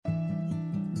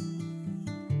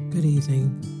Good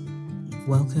evening.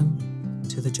 Welcome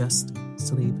to the Just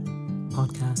Sleep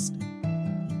podcast.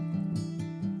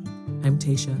 I'm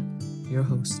Tasha, your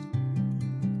host.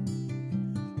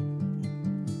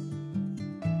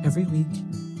 Every week,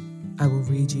 I will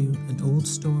read you an old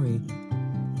story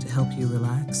to help you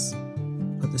relax,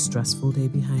 put the stressful day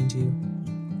behind you,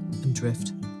 and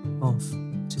drift off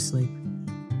to sleep.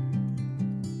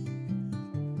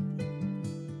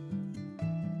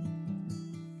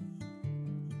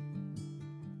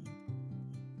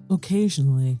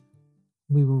 Occasionally,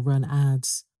 we will run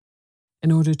ads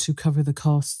in order to cover the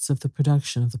costs of the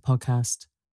production of the podcast.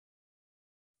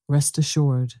 Rest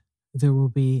assured, there will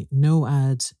be no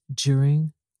ads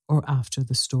during or after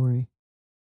the story.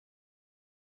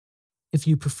 If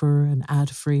you prefer an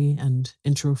ad-free and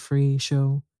intro-free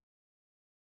show,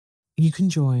 you can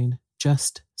join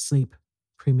Just Sleep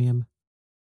Premium.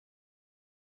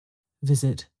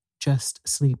 Visit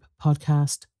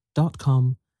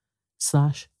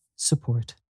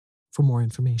justsleeppodcast.com/support for more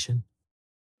information.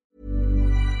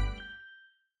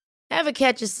 Ever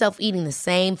catch yourself eating the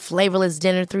same flavorless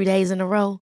dinner 3 days in a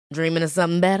row? Dreaming of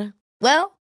something better?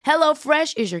 Well,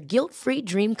 HelloFresh is your guilt-free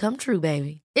dream come true,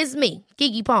 baby. It's me,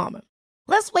 Keke Palmer.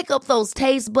 Let's wake up those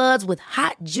taste buds with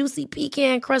hot, juicy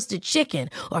pecan-crusted chicken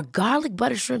or garlic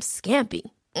butter shrimp scampi.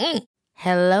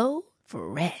 Hello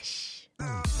Fresh.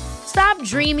 Stop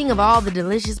dreaming of all the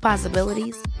delicious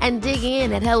possibilities and dig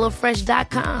in at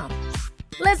HelloFresh.com.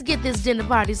 Let's get this dinner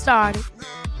party started.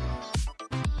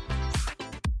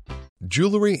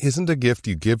 Jewelry isn't a gift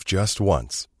you give just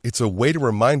once. It's a way to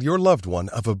remind your loved one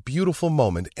of a beautiful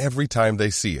moment every time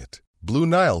they see it. Blue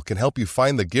Nile can help you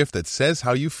find the gift that says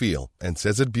how you feel and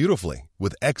says it beautifully,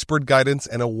 with expert guidance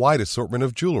and a wide assortment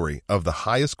of jewelry of the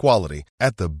highest quality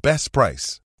at the best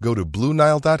price. Go to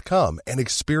BlueNile.com and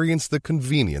experience the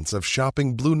convenience of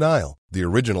shopping Blue Nile, the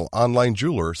original online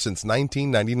jeweler since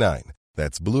 1999.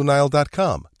 That's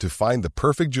BlueNile.com to find the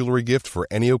perfect jewelry gift for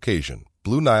any occasion.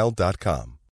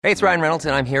 BlueNile.com. Hey, it's Ryan Reynolds,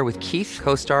 and I'm here with Keith,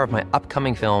 co-star of my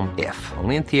upcoming film, If,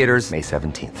 only in theaters May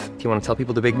 17th. Do you want to tell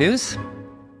people the big news?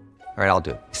 All right, I'll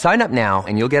do it. Sign up now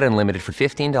and you'll get unlimited for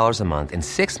 $15 a month and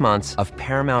 6 months of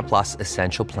Paramount Plus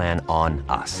Essential Plan on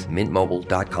us.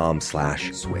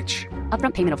 MintMobile.com/switch.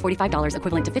 Upfront payment of $45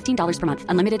 equivalent to $15 per month.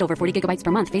 Unlimited over 40 gigabytes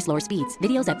per month. Face lower speeds.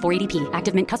 Videos at 480p.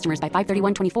 Active Mint customers by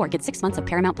 531.24 get 6 months of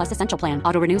Paramount Plus Essential Plan.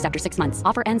 Auto renews after 6 months.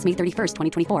 Offer ends May 31st,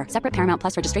 2024. Separate Paramount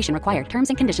Plus registration required. Terms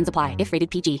and conditions apply if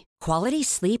rated PG. Quality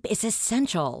sleep is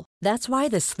essential. That's why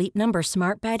the Sleep Number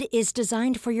Smart Bed is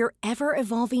designed for your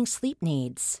ever-evolving sleep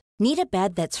needs. Need a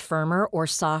bed that's firmer or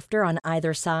softer on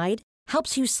either side?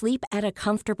 Helps you sleep at a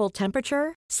comfortable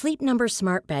temperature? Sleep Number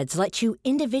Smart Beds let you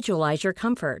individualize your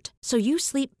comfort, so you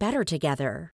sleep better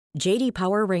together. J.D.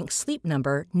 Power ranks Sleep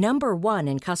Number number 1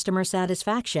 in customer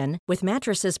satisfaction with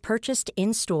mattresses purchased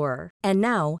in-store. And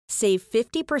now, save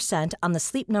 50% on the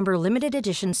Sleep Number Limited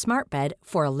Edition Smart Bed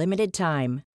for a limited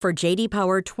time. For J.D.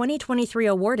 Power 2023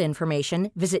 award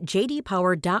information, visit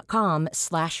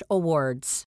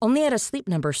jdpower.com/awards. Only at a Sleep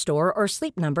Number store or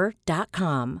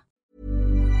sleepnumber.com.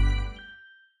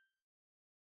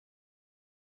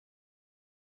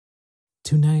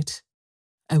 Tonight,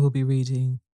 I will be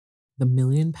reading The £1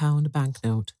 Million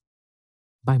Banknote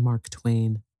by Mark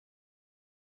Twain.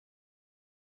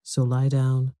 So lie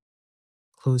down,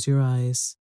 close your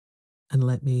eyes, and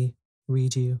let me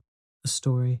read you a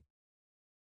story.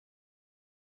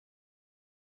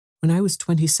 When I was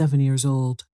 27 years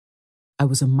old, I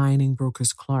was a mining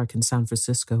broker's clerk in San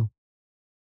Francisco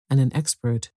and an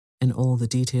expert in all the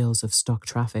details of stock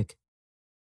traffic.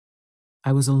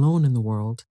 I was alone in the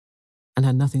world and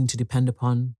had nothing to depend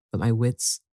upon but my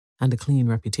wits and a clean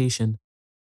reputation.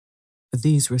 But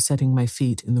these were setting my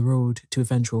feet in the road to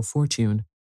eventual fortune,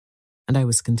 and I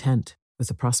was content with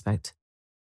the prospect.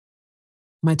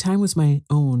 My time was my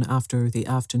own after the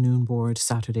afternoon board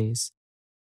Saturdays,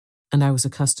 and I was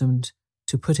accustomed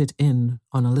to put it in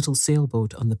on a little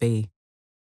sailboat on the bay.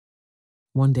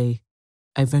 One day,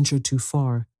 I ventured too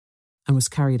far and was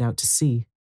carried out to sea.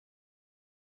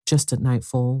 Just at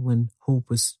nightfall, when hope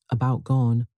was about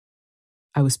gone,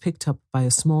 I was picked up by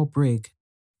a small brig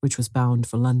which was bound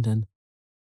for London.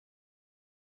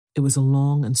 It was a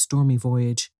long and stormy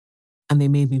voyage, and they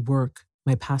made me work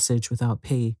my passage without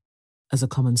pay as a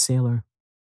common sailor.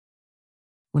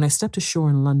 When I stepped ashore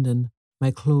in London,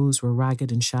 my clothes were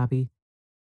ragged and shabby,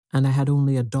 and I had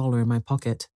only $1 in my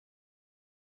pocket.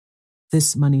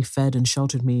 This money fed and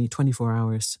sheltered me 24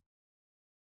 hours.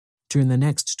 During the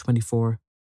next 24,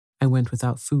 I went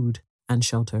without food and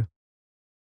shelter.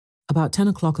 About 10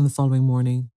 o'clock on the following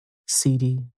morning,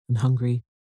 seedy and hungry,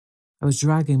 I was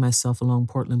dragging myself along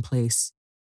Portland Place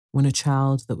when a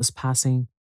child that was passing,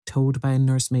 towed by a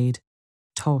nursemaid,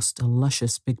 tossed a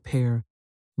luscious big pear,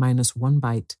 minus one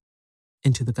bite,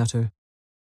 into the gutter.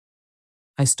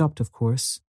 I stopped, of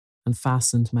course, and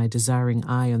fastened my desiring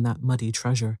eye on that muddy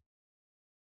treasure.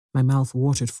 My mouth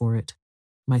watered for it,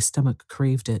 my stomach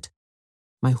craved it,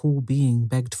 my whole being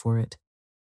begged for it.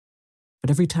 But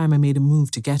every time I made a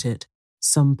move to get it,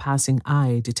 some passing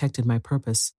eye detected my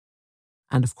purpose,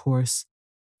 and of course,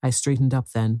 I straightened up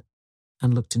then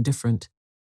and looked indifferent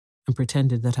and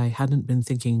pretended that I hadn't been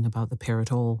thinking about the pear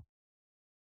at all.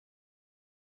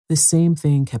 This same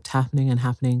thing kept happening,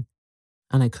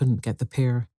 and I couldn't get the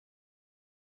pear.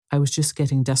 I was just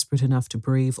getting desperate enough to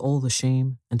brave all the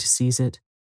shame and to seize it,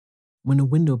 when a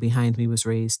window behind me was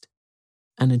raised,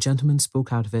 and a gentleman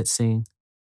spoke out of it, saying,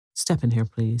 "Step in here,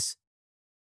 please."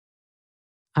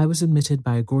 I was admitted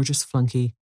by a gorgeous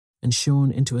flunky and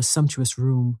shown into a sumptuous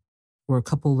room where a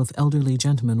couple of elderly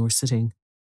gentlemen were sitting.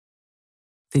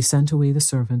 They sent away the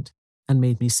servant and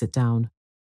made me sit down.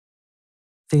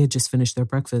 They had just finished their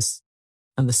breakfast,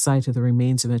 and the sight of the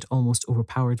remains of it almost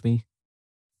overpowered me.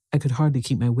 I could hardly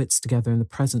keep my wits together in the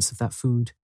presence of that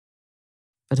food.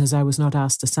 But as I was not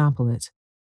asked to sample it,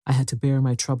 I had to bear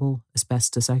my trouble as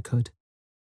best as I could.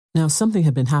 Now, something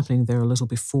had been happening there a little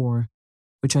before,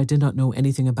 which I did not know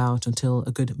anything about until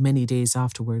a good many days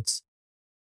afterwards.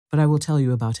 But I will tell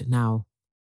you about it now.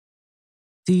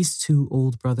 These two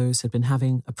old brothers had been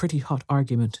having a pretty hot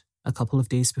argument a couple of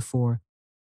days before,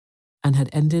 and had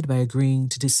ended by agreeing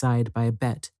to decide by a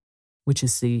bet, which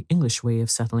is the English way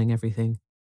of settling everything.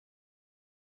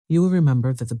 You will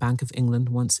remember that the Bank of England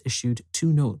once issued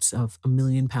 2 notes of £1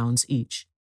 million each,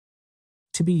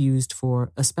 to be used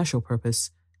for a special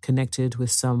purpose connected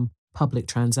with some public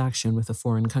transaction with a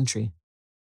foreign country.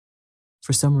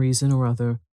 For some reason or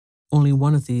other, only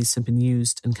one of these had been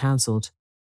used and cancelled.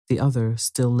 The other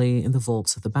still lay in the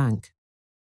vaults of the bank.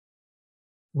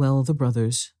 Well, the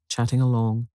brothers, chatting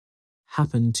along,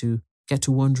 happened to get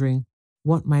to wondering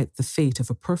what might the fate of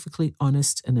a perfectly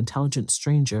honest and intelligent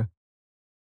stranger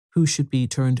who should be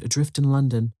turned adrift in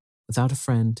London without a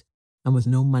friend and with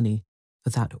no money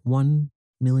but that £1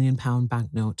 million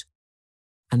banknote,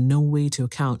 and no way to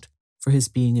account for his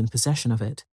being in possession of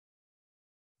it.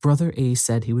 Brother A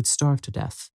said he would starve to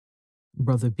death.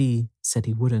 Brother B said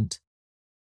he wouldn't.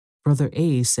 Brother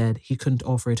A said he couldn't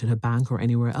offer it at a bank or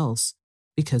anywhere else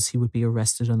because he would be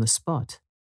arrested on the spot.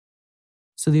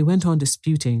 So they went on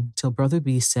disputing till Brother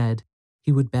B said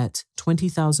he would bet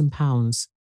 £20,000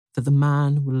 that the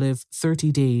man would live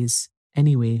 30 days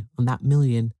anyway on that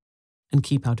million and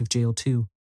keep out of jail too.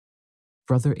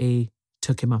 Brother A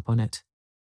took him up on it.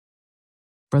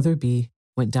 Brother B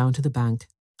went down to the bank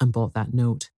and bought that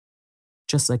note.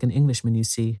 Just like an Englishman, you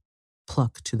see,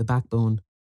 pluck to the backbone.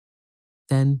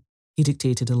 Then he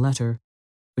dictated a letter,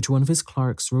 which one of his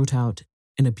clerks wrote out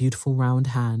in a beautiful round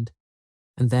hand,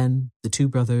 and then the 2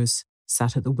 brothers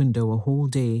sat at the window a whole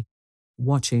day,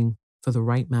 watching for the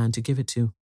right man to give it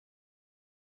to.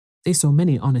 They saw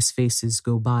many honest faces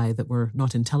go by that were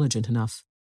not intelligent enough,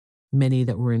 many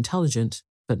that were intelligent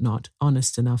but not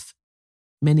honest enough,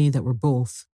 many that were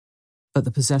both, but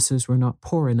the possessors were not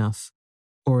poor enough,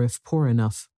 or if poor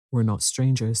enough, were not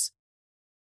strangers.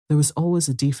 There was always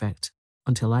a defect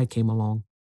until I came along.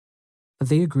 But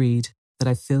they agreed that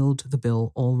I filled the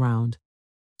bill all round,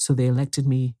 so they elected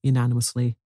me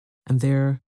unanimously, and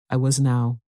there I was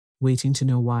now, waiting to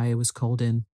know why I was called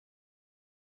in.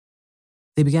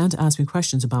 They began to ask me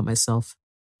questions about myself,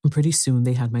 and pretty soon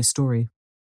they had my story.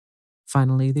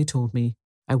 Finally, they told me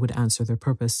I would answer their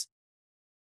purpose.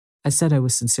 I said I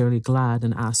was sincerely glad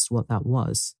and asked what that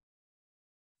was.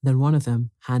 Then one of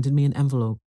them handed me an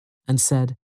envelope and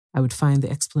said I would find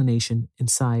the explanation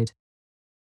inside.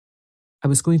 I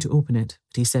was going to open it,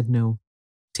 but he said no,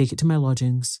 take it to my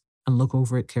lodgings and look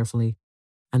over it carefully,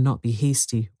 and not be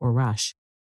hasty or rash.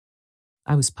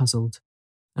 I was puzzled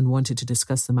and wanted to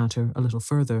discuss the matter a little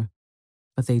further,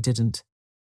 but they didn't.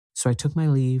 So I took my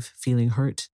leave, feeling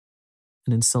hurt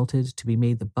and insulted to be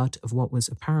made the butt of what was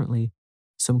apparently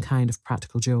some kind of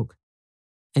practical joke,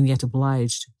 and yet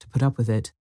obliged to put up with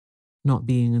it, not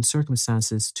being in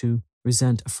circumstances to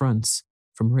resent affronts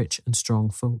from rich and strong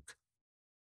folk.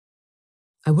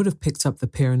 I would have picked up the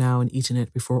pear now and eaten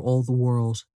it before all the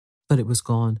world, but it was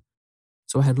gone,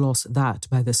 so I had lost that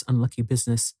by this unlucky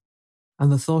business,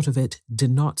 and the thought of it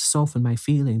did not soften my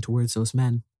feeling towards those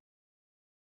men.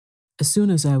 As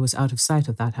soon as I was out of sight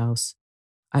of that house,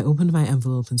 I opened my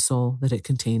envelope and saw that it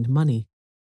contained money.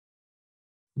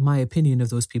 My opinion of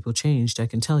those people changed, I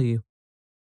can tell you.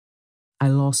 I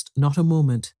lost not a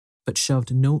moment, but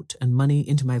shoved note and money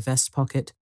into my vest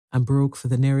pocket and broke for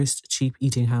the nearest cheap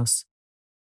eating house.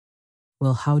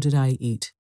 Well, how did I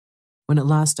eat? When at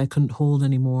last I couldn't hold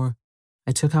any more,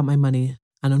 I took out my money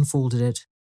and unfolded it,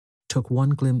 took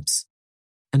one glimpse,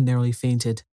 and nearly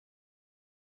fainted.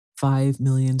 $5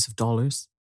 million?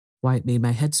 Why, it made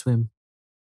my head swim.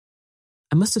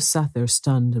 I must have sat there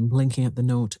stunned and blinking at the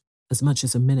note as much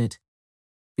as a minute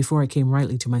before I came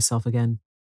rightly to myself again.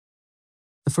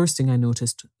 The first thing I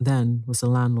noticed then was the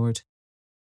landlord.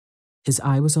 His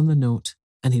eye was on the note,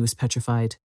 and he was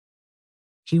petrified.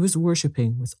 He was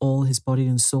worshipping with all his body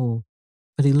and soul,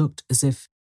 but he looked as if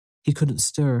he couldn't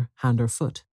stir hand or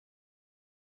foot.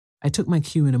 I took my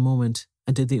cue in a moment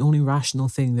and did the only rational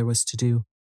thing there was to do.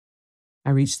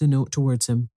 I reached the note towards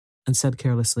him and said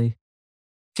carelessly,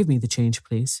 "Give me the change,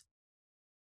 please."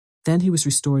 Then he was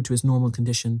restored to his normal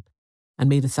condition and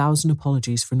made 1,000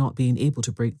 apologies for not being able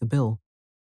to break the bill,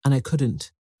 and I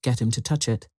couldn't get him to touch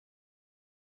it.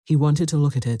 He wanted to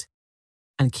look at it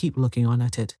and keep looking on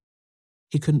at it.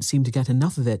 He couldn't seem to get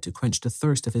enough of it to quench the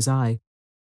thirst of his eye,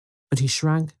 but he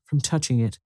shrank from touching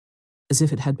it as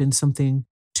if it had been something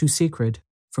too sacred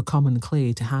for common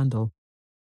clay to handle.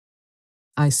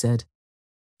 I said,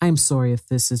 "I am sorry if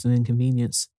this is an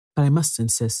inconvenience, but I must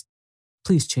insist.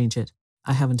 Please change it.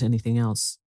 I haven't anything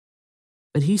else."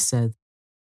 But he said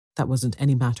that wasn't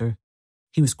any matter.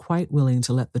 He was quite willing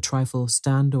to let the trifle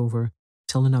stand over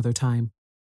till another time.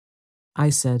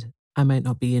 I said I might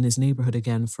not be in his neighbourhood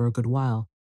again for a good while,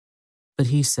 but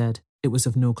he said it was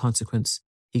of no consequence.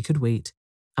 He could wait,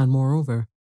 and moreover,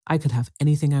 I could have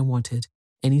anything I wanted,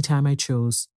 any time I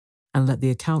chose, and let the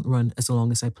account run as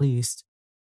long as I pleased.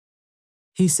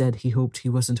 He said he hoped he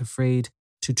wasn't afraid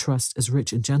to trust as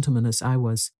rich a gentleman as I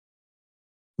was,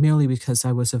 merely because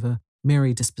I was of a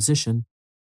merry disposition,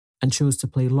 and chose to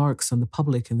play larks on the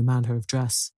public in the matter of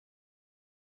dress.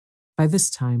 By this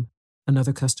time,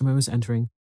 another customer was entering,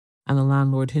 and the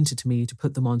landlord hinted to me to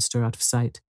put the monster out of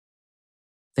sight.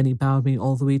 Then he bowed me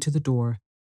all the way to the door,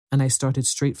 and I started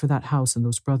straight for that house and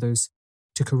those brothers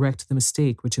to correct the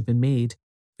mistake which had been made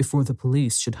before the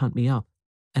police should hunt me up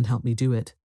and help me do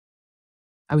it.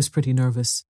 I was pretty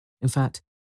nervous, in fact,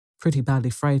 pretty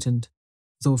badly frightened,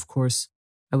 though of course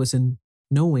I was in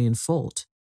no way in fault.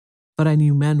 But I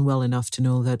knew men well enough to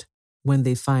know that when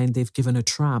they find they've given a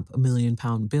tramp a £1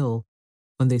 million bill,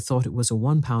 when they thought it was a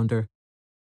 £1,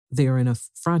 they are in a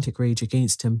frantic rage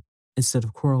against him instead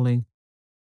of quarrelling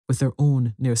with their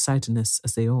own nearsightedness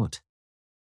as they ought.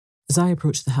 As I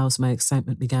approached the house, my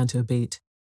excitement began to abate,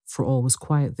 for all was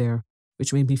quiet there,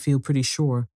 which made me feel pretty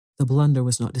sure the blunder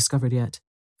was not discovered yet.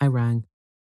 I rang.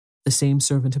 The same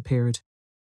servant appeared.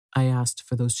 I asked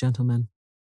for those gentlemen.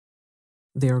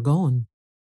 "They are gone."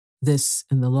 This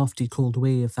in the lofty cold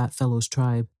way of that fellow's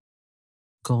tribe.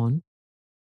 Gone?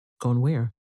 Gone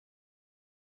where?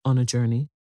 On a journey.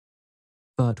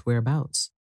 But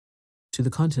whereabouts? To the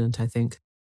continent, I think.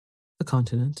 The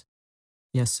continent?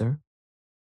 Yes, sir.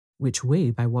 Which way,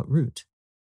 by what route?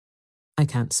 I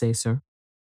can't say, sir.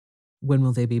 When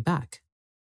will they be back?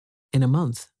 In a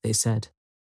month, they said.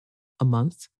 A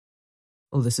month?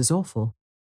 Oh, this is awful.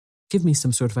 Give me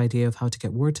some sort of idea of how to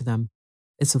get word to them.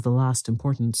 It's of the last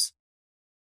importance.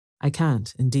 I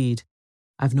can't, indeed.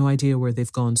 I've no idea where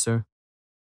they've gone, sir.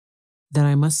 Then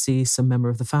I must see some member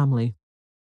of the family.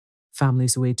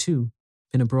 Family's away too.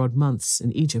 Been abroad months,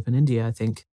 in Egypt and India, I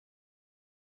think.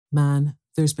 Man,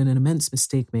 there's been an immense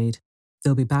mistake made.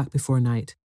 They'll be back before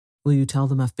night. Will you tell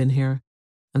them I've been here,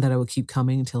 and that I will keep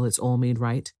coming till it's all made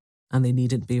right, and they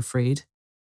needn't be afraid?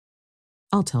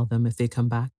 I'll tell them if they come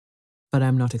back, but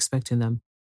I'm not expecting them.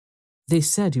 They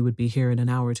said you would be here in an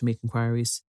hour to make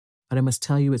inquiries, but I must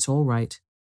tell you it's all right.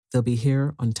 They'll be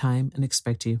here on time and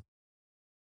expect you.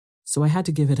 So I had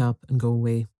to give it up and go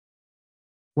away.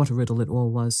 What a riddle it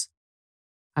all was.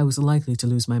 I was likely to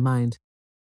lose my mind.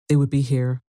 They would be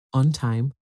here, on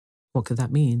time. What could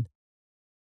that mean?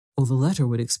 Oh, the letter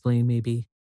would explain, maybe.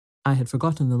 I had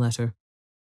forgotten the letter.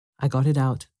 I got it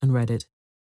out and read it.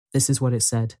 This is what it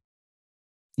said.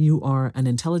 You are an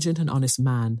intelligent and honest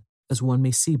man, as one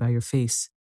may see by your face.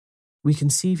 We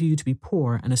conceive you to be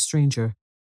poor and a stranger.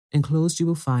 Enclosed you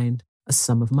will find a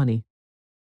sum of money.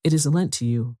 It is lent to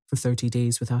you for 30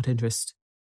 days without interest.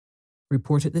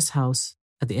 Report at this house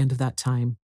at the end of that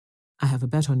time. I have a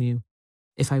bet on you.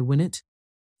 If I win it,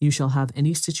 you shall have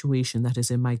any situation that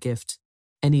is in my gift,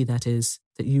 any, that is,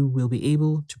 that you will be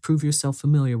able to prove yourself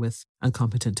familiar with and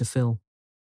competent to fill.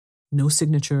 No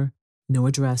signature, no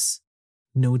address,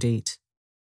 no date.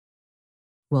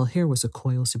 Well, here was a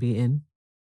coil to be in.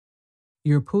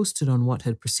 You're posted on what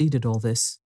had preceded all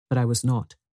this, but I was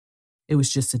not. It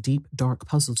was just a deep, dark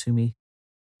puzzle to me.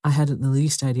 I hadn't the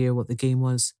least idea what the game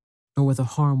was, nor whether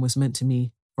harm was meant to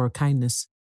me or a kindness.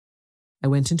 I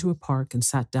went into a park and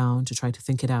sat down to try to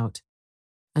think it out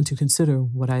and to consider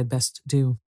what I had best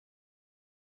do.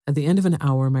 At the end of an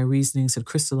hour, my reasonings had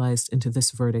crystallized into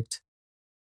this verdict.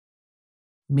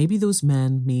 Maybe those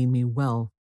men mean me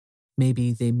well.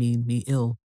 Maybe they mean me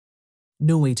ill.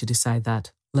 No way to decide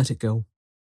that. Let it go.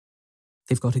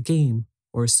 They've got a game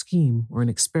or a scheme or an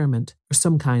experiment or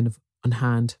some kind of on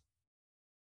hand.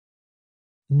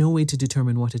 No way to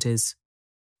determine what it is.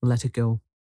 Let it go.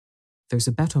 There's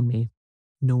a bet on me.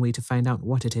 No way to find out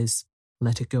what it is.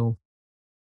 Let it go.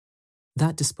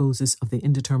 That disposes of the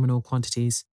indeterminate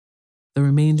quantities. The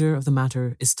remainder of the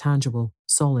matter is tangible,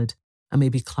 solid, and may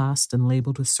be classed and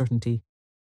labelled with certainty.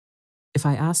 If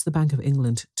I ask the Bank of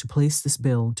England to place this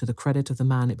bill to the credit of the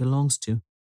man it belongs to,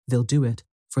 they'll do it,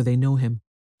 for they know him,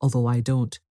 although I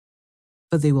don't.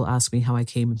 But they will ask me how I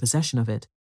came in possession of it,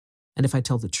 and if I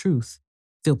tell the truth,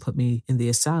 they'll put me in the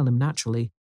asylum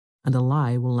naturally, and a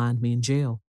lie will land me in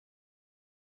jail.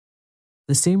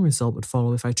 The same result would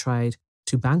follow if I tried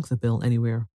to bank the bill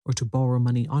anywhere or to borrow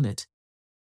money on it.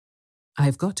 I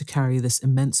have got to carry this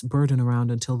immense burden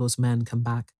around until those men come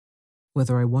back,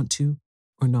 whether I want to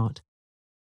or not.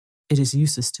 It is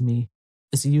useless to me,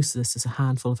 as useless as a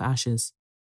handful of ashes,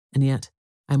 and yet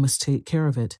I must take care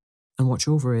of it and watch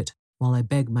over it while I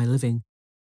beg my living.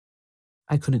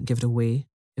 I couldn't give it away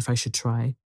if I should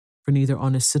try, for neither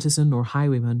honest citizen nor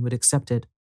highwayman would accept it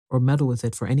or meddle with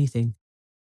it for anything.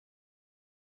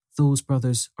 Those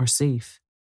brothers are safe.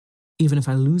 Even if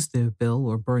I lose their bill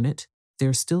or burn it, they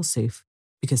are still safe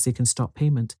because they can stop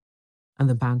payment, and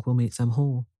the bank will make them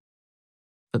whole.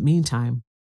 But meantime,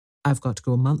 I've got to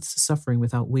go months suffering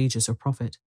without wages or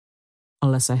profit,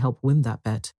 unless I help win that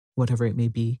bet, whatever it may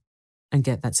be, and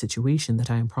get that situation that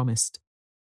I am promised.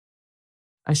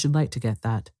 I should like to get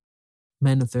that.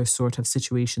 Men of their sort have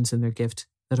situations in their gift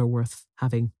that are worth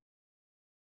having.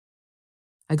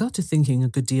 I got to thinking a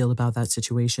good deal about that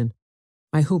situation.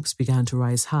 My hopes began to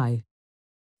rise high.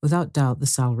 Without doubt, the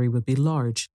salary would be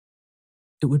large.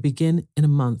 It would begin in a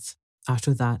month.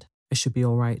 After that, I should be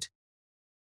all right.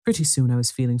 Pretty soon I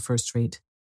was feeling first rate.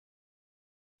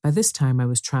 By this time I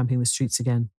was tramping the streets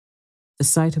again. The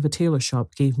sight of a tailor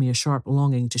shop gave me a sharp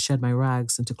longing to shed my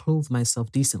rags and to clothe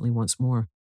myself decently once more.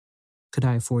 Could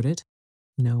I afford it?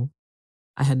 No.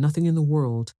 I had nothing in the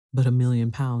world but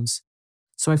 £1,000,000,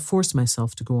 so I forced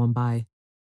myself to go on by.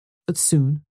 But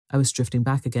soon I was drifting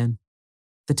back again.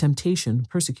 The temptation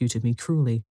persecuted me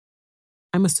cruelly.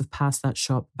 I must have passed that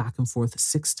shop back and forth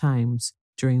 6 times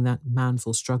during that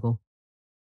manful struggle.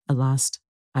 At last,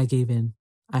 I gave in.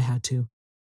 I had to.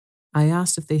 I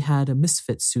asked if they had a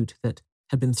misfit suit that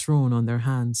had been thrown on their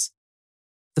hands.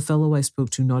 The fellow I spoke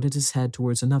to nodded his head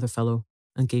towards another fellow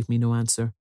and gave me no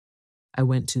answer. I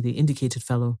went to the indicated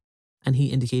fellow, and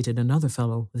he indicated another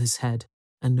fellow with his head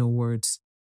and no words.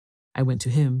 I went to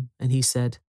him, and he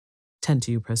said, "Tend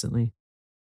to you presently."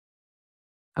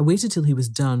 I waited till he was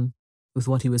done with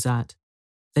what he was at.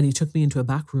 Then he took me into a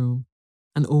back room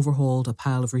and overhauled a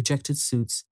pile of rejected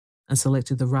suits and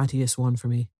selected the rattiest one for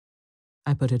me.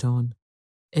 I put it on.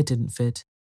 It didn't fit,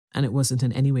 and it wasn't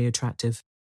in any way attractive,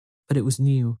 but it was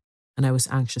new, and I was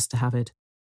anxious to have it,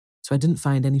 so I didn't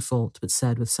find any fault but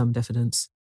said with some diffidence,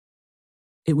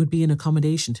 "It would be an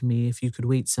accommodation to me if you could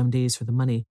wait some days for the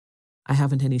money. I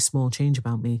haven't any small change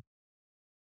about me."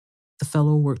 The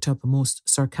fellow worked up a most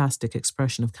sarcastic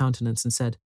expression of countenance and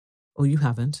said, "Oh, you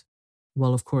haven't?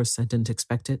 Well, of course, I didn't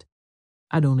expect it.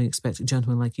 I'd only expect a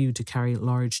gentleman like you to carry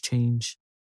large change."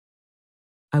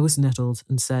 I was nettled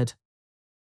and said,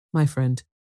 "My friend,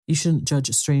 you shouldn't judge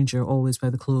a stranger always by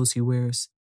the clothes he wears.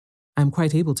 I am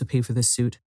quite able to pay for this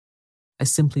suit. I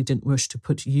simply didn't wish to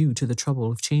put you to the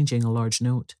trouble of changing a large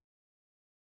note."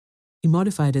 He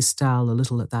modified his style a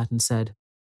little at that and said,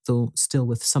 though still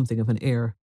with something of an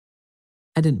air,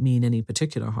 "I didn't mean any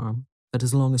particular harm, but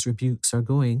as long as rebukes are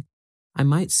going, I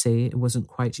might say it wasn't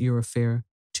quite your affair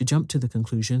to jump to the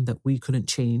conclusion that we couldn't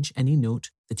change any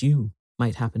note that you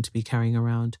might happen to be carrying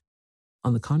around.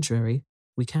 On the contrary,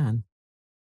 we can."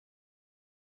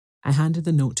 I handed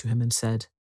the note to him and said,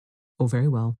 "Oh, very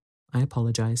well, I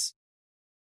apologize."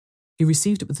 He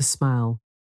received it with a smile,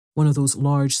 one of those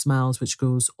large smiles which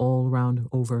goes all round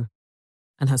over,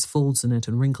 and has folds in it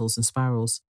and wrinkles and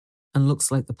spirals, and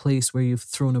looks like the place where you've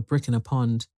thrown a brick in a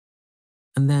pond.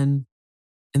 And then,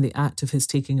 in the act of his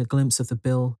taking a glimpse of the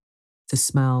bill, the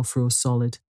smile froze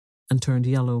solid and turned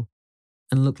yellow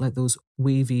and looked like those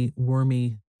wavy,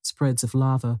 wormy spreads of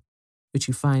lava which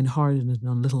you find hardened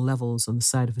on little levels on the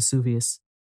side of Vesuvius.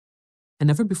 I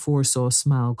never before saw a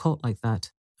smile caught like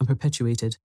that and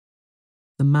perpetuated.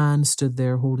 The man stood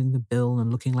there holding the bill and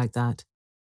looking like that,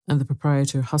 and the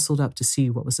proprietor hustled up to see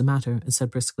what was the matter and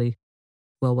said briskly,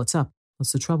 Well, what's up?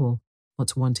 What's the trouble?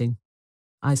 What's wanting?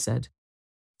 I said,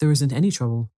 There isn't any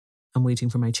trouble. I'm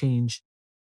waiting for my change.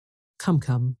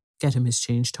 Come, get him his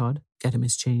change, Todd. Get him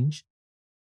his change.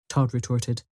 Todd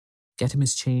retorted, Get him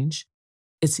his change?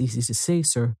 It's easy to say,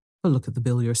 sir, but look at the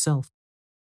bill yourself.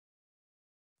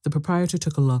 The proprietor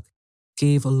took a look,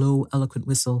 gave a low, eloquent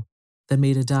whistle, then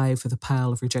made a dive for the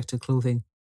pile of rejected clothing,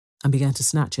 and began to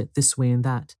snatch it this way and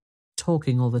that,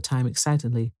 talking all the time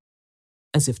excitedly,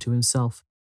 as if to himself.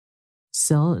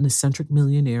 Sell an eccentric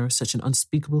millionaire such an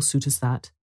unspeakable suit as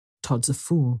that? Todd's a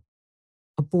fool.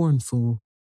 A born fool.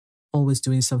 Always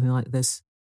doing something like this.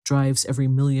 Drives every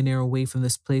millionaire away from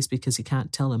this place because he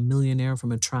can't tell a millionaire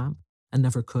from a tramp, and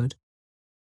never could.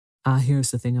 Ah,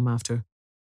 here's the thing I'm after.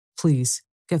 Please,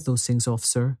 get those things off,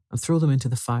 sir, and throw them into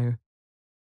the fire.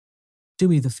 Do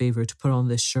me the favour to put on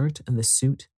this shirt and this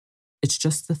suit. It's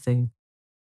just the thing.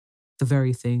 The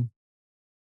very thing.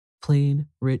 Plain,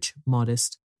 rich,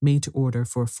 modest, made to order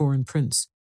for a foreign prince.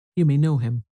 You may know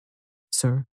him,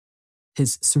 sir.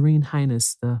 His Serene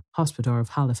Highness, the Hospodar of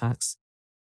Halifax.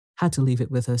 Had to leave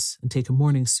it with us and take a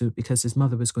mourning suit because his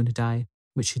mother was going to die,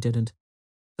 which she didn't.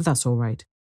 But that's all right.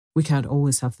 We can't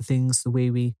always have the things the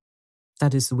way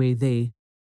that is the way they,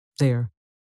 there.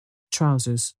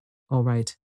 Trousers, all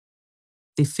right.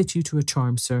 They fit you to a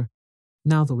charm, sir.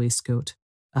 Now the waistcoat.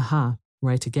 Aha,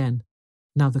 right again.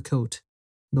 Now the coat.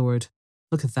 Lord,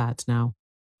 look at that now.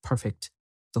 Perfect.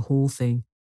 The whole thing.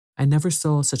 I never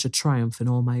saw such a triumph in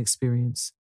all my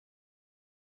experience.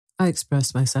 I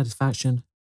expressed my satisfaction.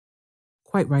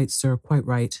 Quite right, sir, quite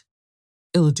right.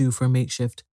 It'll do for a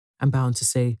makeshift, I'm bound to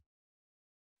say.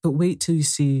 But wait till you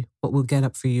see what we'll get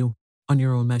up for you, on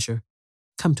your own measure.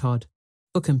 Come, Todd.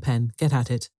 Book and pen, get at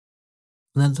it.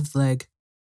 Length of leg,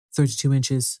 32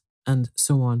 inches, and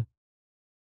so on.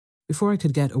 Before I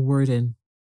could get a word in,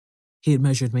 he had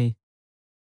measured me,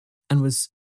 and was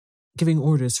giving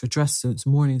orders for dress suits,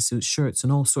 morning suits, shirts,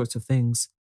 and all sorts of things.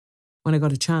 When I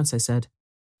got a chance, I said,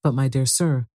 But my dear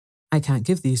sir, I can't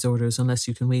give these orders unless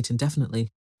you can wait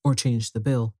indefinitely, or change the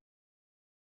bill.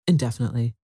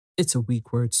 Indefinitely. It's a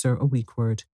weak word, sir, a weak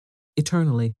word.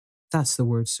 Eternally. That's the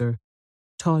word, sir.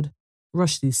 Todd,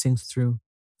 rush these things through,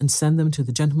 and send them to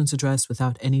the gentleman's address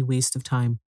without any waste of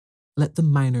time. Let the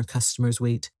minor customers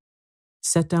wait.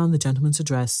 Set down the gentleman's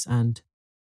address and...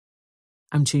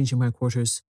 I'm changing my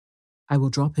quarters. I will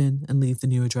drop in and leave the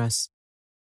new address.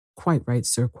 Quite right,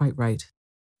 sir, quite right.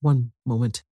 One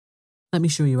moment. Let me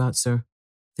show you out, sir.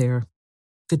 There.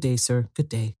 Good day, sir, good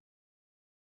day.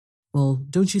 Well,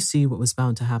 don't you see what was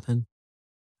bound to happen?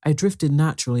 I drifted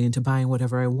naturally into buying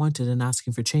whatever I wanted and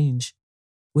asking for change.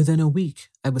 Within a week,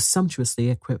 I was sumptuously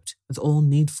equipped with all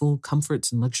needful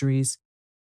comforts and luxuries,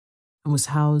 and was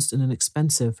housed in an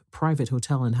expensive private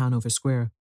hotel in Hanover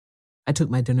Square. I took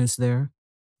my dinners there,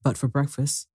 but for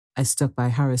breakfast, I stuck by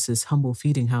Harris's humble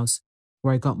feeding house,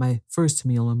 where I got my first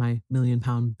meal on my £1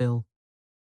 million bill.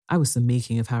 I was the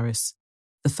making of Harris.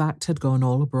 The fact had gone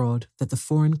all abroad that the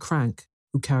foreign crank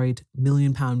who carried £1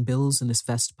 million bills in his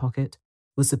vest pocket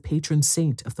was the patron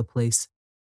saint of the place.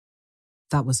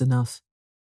 That was enough.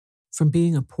 From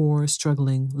being a poor,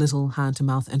 struggling, little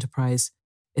hand-to-mouth enterprise,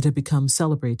 it had become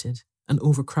celebrated and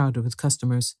overcrowded with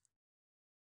customers.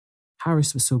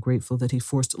 Harris was so grateful that he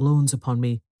forced loans upon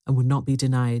me and would not be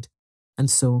denied, and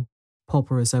so,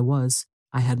 pauper as I was,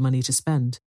 I had money to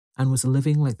spend and was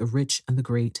living like the rich and the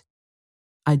great.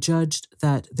 I judged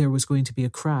that there was going to be a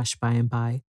crash by and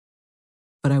by,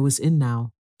 but I was in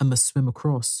now and must swim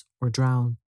across or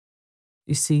drown.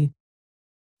 You see,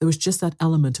 there was just that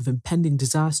element of impending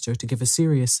disaster to give a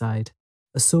serious side,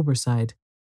 a sober side,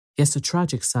 yes, a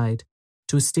tragic side,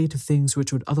 to a state of things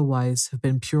which would otherwise have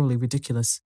been purely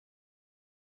ridiculous.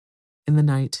 In the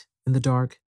night, in the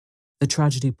dark, the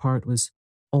tragedy part was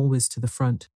always to the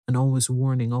front and always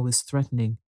warning, always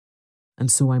threatening,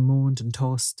 and so I moaned and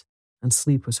tossed, and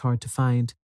sleep was hard to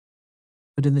find.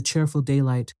 But in the cheerful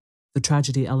daylight, the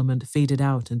tragedy element faded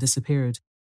out and disappeared,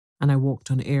 and I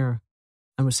walked on air,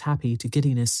 and was happy to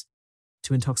giddiness,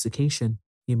 to intoxication,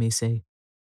 you may say.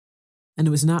 And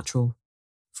it was natural,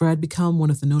 for I had become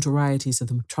one of the notorieties of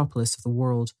the metropolis of the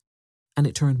world, and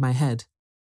it turned my head,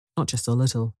 not just a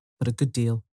little, but a good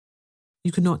deal.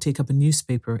 You could not take up a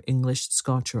newspaper, English,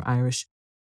 Scotch, or Irish,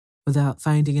 without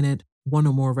finding in it one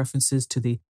or more references to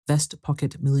the vest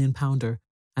pocket £1 million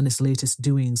and his latest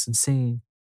doings and saying.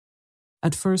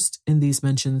 At first, in these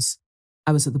mentions,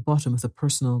 I was at the bottom of the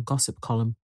personal gossip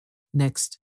column.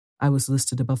 Next, I was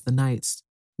listed above the knights,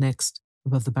 next,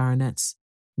 above the baronets,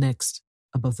 next,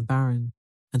 above the baron,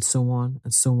 and so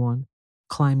on,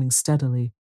 climbing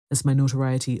steadily as my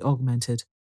notoriety augmented,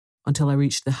 until I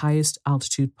reached the highest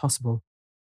altitude possible,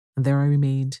 and there I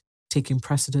remained, taking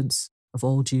precedence of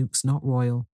all dukes not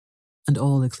royal, and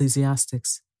all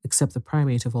ecclesiastics except the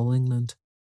primate of all England.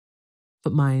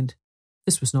 But mind,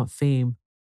 this was not fame.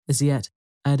 As yet,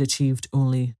 I had achieved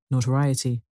only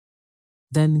notoriety.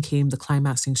 Then came the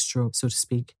climaxing stroke, so to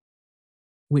speak,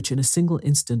 which in a single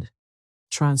instant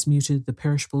transmuted the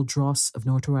perishable dross of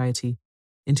notoriety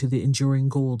into the enduring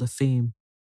gold of fame.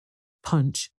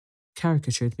 Punch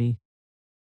caricatured me.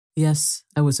 Yes,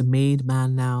 I was a made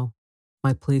man now.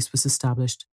 My place was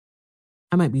established.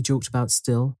 I might be joked about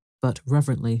still, but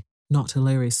reverently, not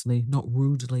hilariously, not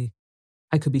rudely.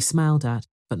 I could be smiled at,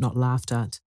 but not laughed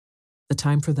at. The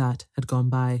time for that had gone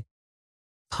by.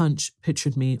 Punch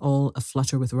pictured me all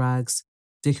aflutter with rags,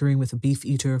 dickering with a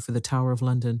beef-eater for the Tower of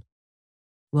London.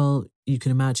 Well, you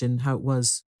can imagine how it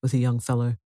was with a young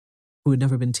fellow who had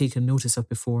never been taken notice of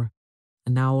before,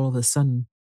 and now all of a sudden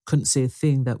couldn't say a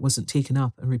thing that wasn't taken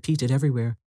up and repeated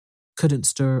everywhere, couldn't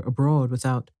stir abroad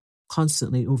without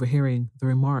constantly overhearing the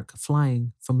remark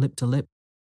flying from lip to lip.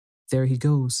 There he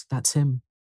goes, that's him.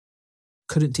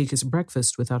 Couldn't take his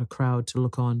breakfast without a crowd to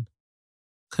look on.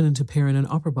 Couldn't appear in an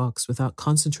opera box without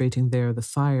concentrating there the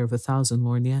fire of 1,000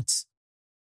 lorgnettes.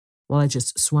 While I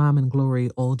just swam in glory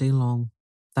all day long,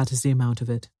 that is the amount of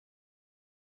it.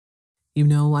 You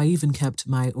know, I even kept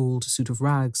my old suit of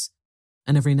rags,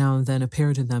 and every now and then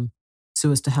appeared in them,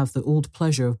 so as to have the old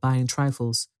pleasure of buying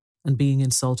trifles, and being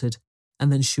insulted,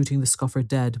 and then shooting the scoffer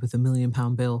dead with a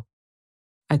 £1,000,000 bill.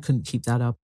 I couldn't keep that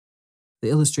up. The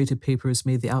illustrated papers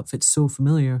made the outfit so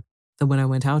familiar that when I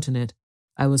went out in it,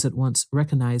 I was at once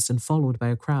recognized and followed by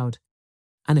a crowd,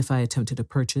 and if I attempted a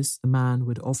purchase, the man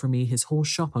would offer me his whole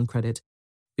shop on credit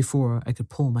before I could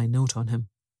pull my note on him.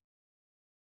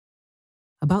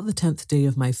 About the 10th day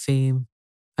of my fame,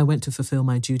 I went to fulfill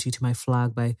my duty to my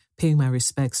flag by paying my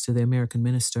respects to the American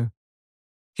minister.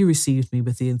 He received me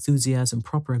with the enthusiasm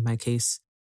proper in my case,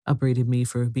 upbraided me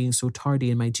for being so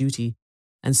tardy in my duty,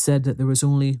 and said that there was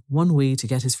only one way to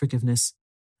get his forgiveness,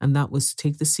 and that was to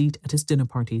take the seat at his dinner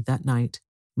party that night,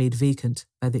 made vacant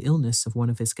by the illness of one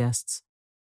of his guests.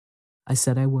 I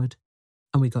said I would,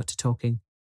 and we got to talking.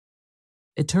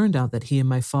 It turned out that he and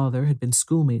my father had been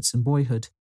schoolmates in boyhood,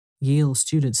 Yale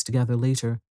students together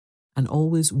later, and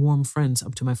always warm friends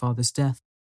up to my father's death.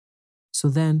 So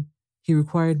then, he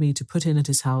required me to put in at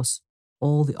his house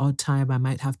all the odd time I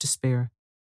might have to spare,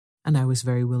 and I was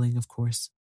very willing, of course.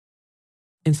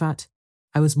 In fact,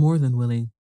 I was more than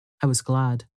willing. I was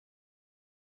glad.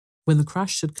 When the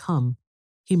crash should come,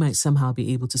 he might somehow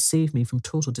be able to save me from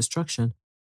total destruction.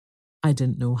 I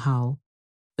didn't know how,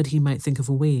 but he might think of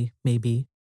a way, maybe.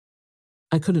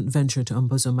 I couldn't venture to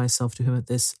unbosom myself to him at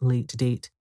this late date,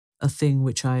 a thing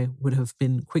which I would have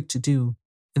been quick to do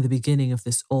in the beginning of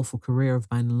this awful career of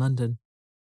mine in London.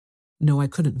 No, I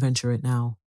couldn't venture it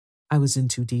now. I was in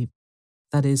too deep.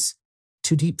 That is,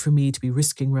 too deep for me to be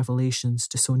risking revelations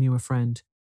to so new a friend,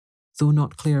 though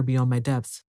not clear beyond my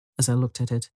depth as I looked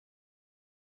at it.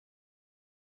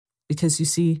 Because, you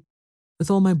see, with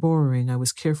all my borrowing, I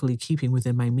was carefully keeping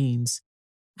within my means.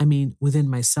 I mean, within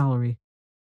my salary.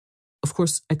 Of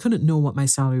course, I couldn't know what my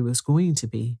salary was going to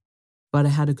be, but I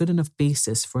had a good enough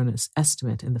basis for an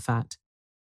estimate in the fact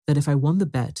that if I won the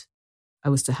bet, I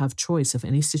was to have choice of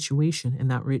any situation in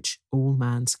that rich old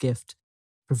man's gift,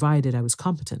 provided I was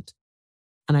competent.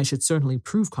 And I should certainly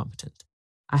prove competent.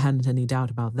 I hadn't any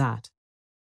doubt about that.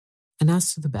 And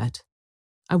as to the bet,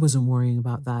 I wasn't worrying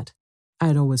about that. I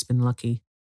had always been lucky.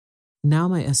 Now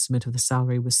my estimate of the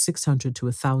salary was 600 to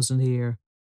 1,000 a year.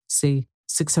 Say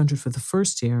 600 for the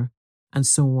first year, and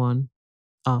so on,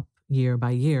 up year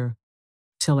by year,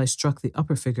 till I struck the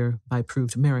upper figure by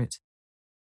proved merit.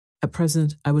 At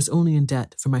present, I was only in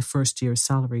debt for my first year's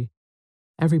salary.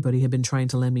 Everybody had been trying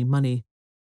to lend me money,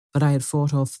 but I had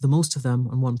fought off the most of them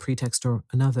on one pretext or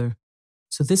another,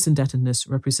 so this indebtedness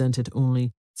represented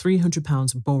only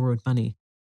 £300 borrowed money.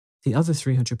 The other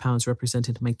 £300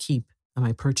 represented my keep and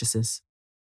my purchases.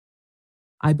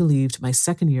 I believed my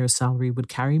second year's salary would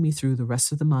carry me through the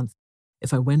rest of the month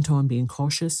if I went on being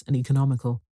cautious and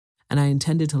economical, and I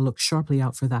intended to look sharply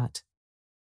out for that.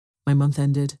 My month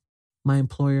ended, my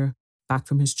employer back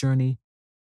from his journey.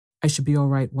 I should be all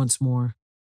right once more,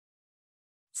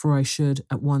 for I should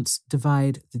at once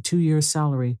divide the 2 years'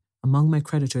 salary among my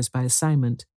creditors by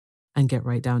assignment and get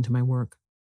right down to my work.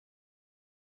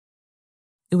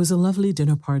 It was a lovely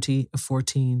dinner party of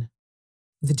 14.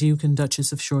 The Duke and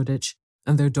Duchess of Shoreditch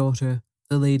and their daughter,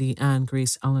 the Lady Anne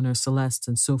Grace Eleanor Celeste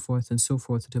and so forth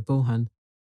de Bohun,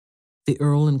 the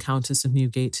Earl and Countess of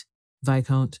Newgate,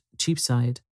 Viscount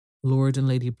Cheapside, Lord and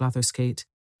Lady Blatherskate,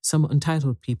 some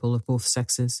untitled people of both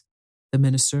sexes, the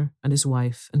minister and his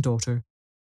wife and daughter,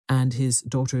 and his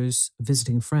daughter's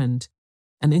visiting friend,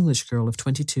 an English girl of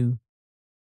 22,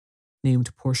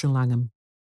 named Portia Langham,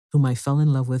 whom I fell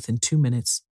in love with in 2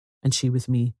 minutes, and she with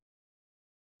me.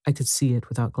 I could see it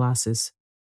without glasses.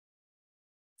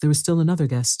 There was still another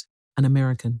guest, an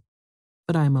American,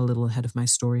 but I am a little ahead of my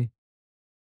story.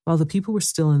 While the people were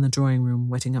still in the drawing room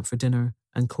wetting up for dinner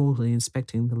and coldly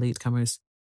inspecting the latecomers,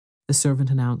 the servant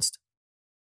announced,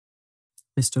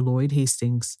 "Mr. Lloyd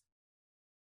Hastings."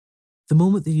 The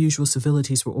moment the usual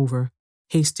civilities were over,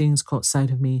 Hastings caught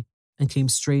sight of me and came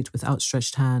straight with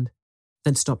outstretched hand,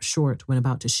 then stopped short when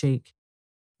about to shake,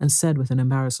 and said with an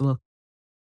embarrassed look,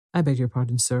 "I beg your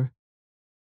pardon, sir.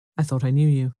 I thought I knew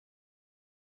you."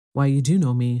 "Why, you do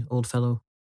know me, old fellow."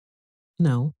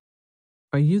 "No.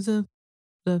 Are you the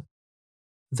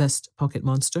vest pocket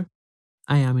monster?"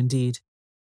 "I am indeed."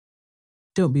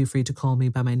 "Don't be afraid to call me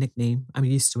by my nickname. I'm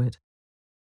used to it."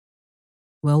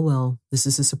 Well, this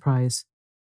is a surprise.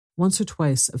 Once or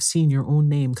twice I've seen your own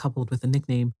name coupled with a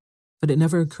nickname, but it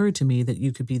never occurred to me that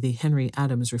you could be the Henry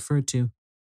Adams referred to.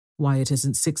 Why, it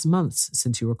isn't 6 months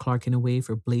since you were clerking away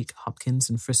for Blake Hopkins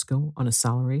in Frisco on a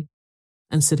salary,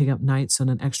 and sitting up nights on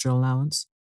an extra allowance,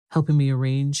 helping me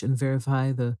arrange and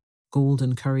verify the Gold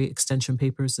and Curry extension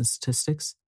papers and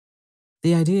statistics.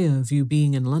 The idea of you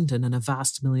being in London and a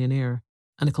vast millionaire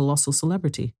and a colossal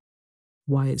celebrity.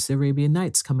 Why, it's the Arabian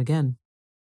Nights come again.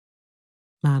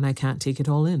 Man, I can't take it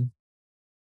all in.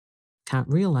 Can't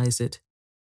realize it.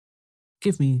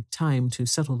 Give me time to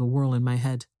settle the whirl in my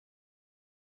head.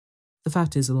 The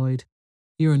fact is, Lloyd,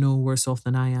 you're no worse off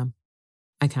than I am.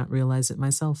 I can't realize it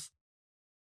myself.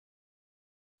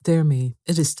 Dear me,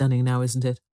 it is stunning now, isn't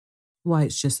it? Why,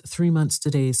 it's just 3 months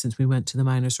today since we went to the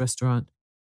Miners' Restaurant.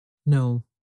 No,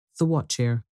 the Watt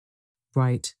Chair.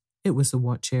 Right, it was the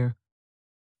Watt Chair.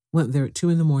 Went there at 2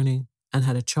 a.m. and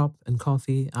had a chop and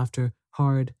coffee after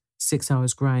hard 6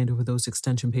 hours grind over those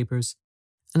extension papers.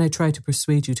 And I tried to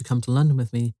persuade you to come to London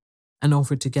with me and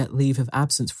offered to get leave of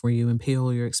absence for you and pay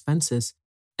all your expenses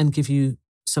and give you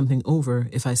something over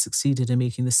if I succeeded in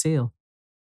making the sale.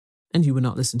 And you would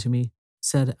not listen to me,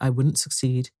 said I wouldn't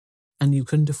succeed, and you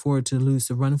couldn't afford to lose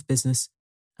the run of business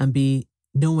and be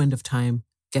no end of time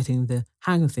getting the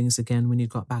hang of things again when you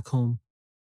got back home.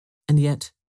 And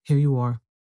yet, here you are.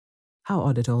 How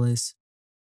odd it all is.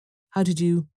 How did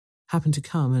you happen to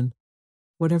come, and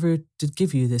whatever did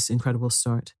give you this incredible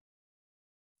start?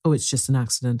 Oh, it's just an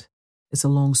accident. It's a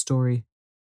long story.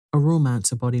 A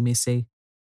romance, a body may say.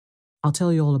 I'll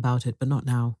tell you all about it, but not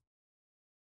now.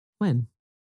 When?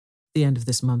 The end of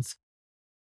this month.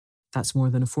 That's more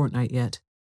than a fortnight yet.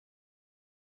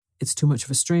 It's too much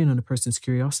of a strain on a person's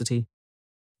curiosity.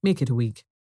 Make it a week.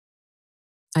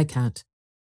 I can't.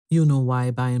 You'll know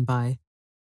why by and by.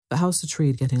 But how's the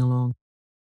trade getting along?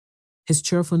 His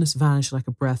cheerfulness vanished like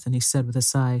a breath, and he said with a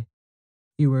sigh,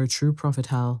 "You were a true prophet,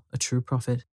 Hal, a true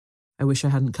prophet. I wish I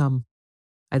hadn't come.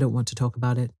 I don't want to talk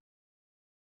about it."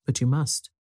 "But you must.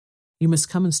 You must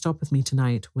come and stop with me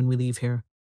tonight when we leave here,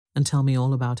 and tell me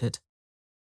all about it."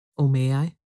 "Oh, may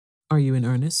I? Are you in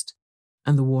earnest?"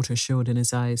 And the water showed in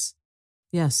his eyes.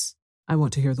 "Yes, I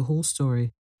want to hear the whole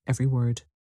story, every word."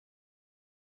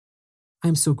 I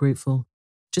am so grateful,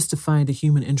 just to find a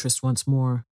human interest once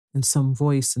more, in some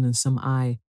voice and in some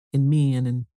eye, in me and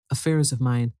in affairs of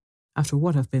mine, after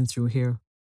what I've been through here.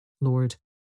 Lord,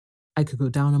 I could go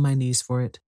down on my knees for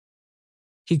it.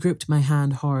 He gripped my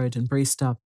hand hard and braced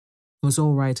up, and was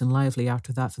all right and lively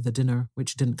after that for the dinner,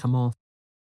 which didn't come off.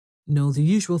 No, the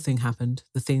usual thing happened,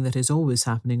 the thing that is always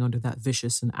happening under that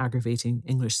vicious and aggravating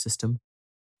English system.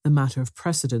 The matter of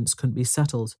precedence couldn't be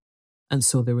settled, and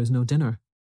so there was no dinner.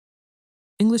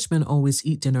 Englishmen always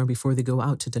eat dinner before they go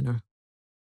out to dinner,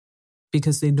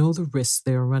 because they know the risks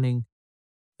they are running,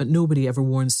 but nobody ever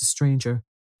warns the stranger,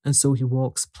 and so he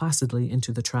walks placidly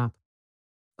into the trap.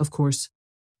 Of course,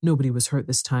 nobody was hurt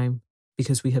this time,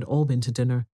 because we had all been to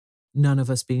dinner, none of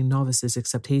us being novices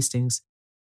except Hastings,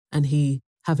 and he,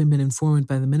 having been informed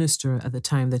by the minister at the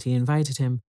time that he invited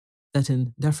him, that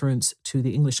in deference to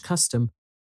the English custom,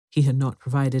 he had not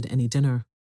provided any dinner.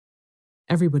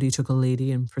 Everybody took a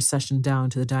lady in procession down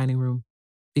to the dining room,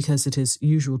 because it is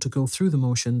usual to go through the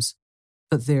motions,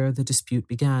 but there the dispute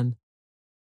began.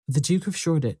 The Duke of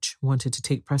Shoreditch wanted to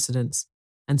take precedence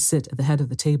and sit at the head of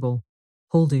the table,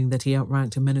 holding that he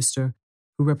outranked a minister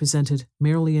who represented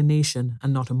merely a nation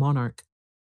and not a monarch.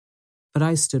 But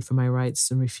I stood for my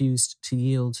rights and refused to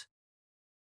yield.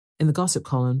 In the gossip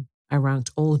column, I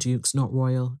ranked all dukes not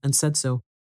royal and said so,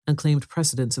 and claimed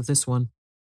precedence of this one.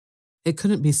 It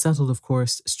couldn't be settled, of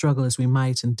course, struggle as we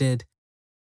might and did.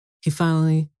 He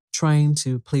finally, trying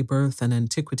to play birth and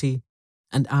antiquity,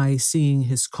 and I, seeing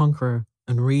his conqueror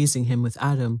and raising him with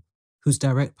Adam, whose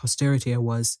direct posterity I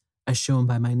was, as shown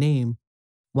by my name,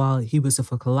 while he was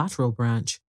of a collateral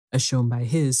branch, as shown by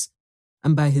his,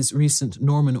 and by his recent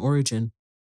Norman origin.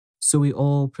 So we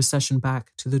all processioned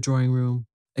back to the drawing room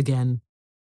again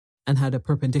and had a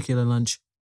perpendicular lunch.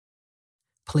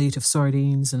 Plate of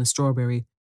sardines and a strawberry,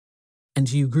 and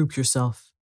you group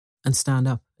yourself and stand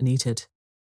up and eat it.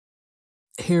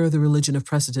 Here the religion of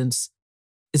precedence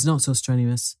is not so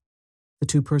strenuous. The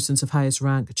two persons of highest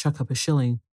rank chuck up a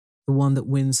shilling. The one that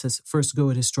wins has first go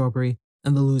at his strawberry,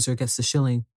 and the loser gets the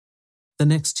shilling. The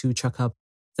next two chuck up,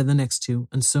 then the next two,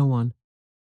 and so on.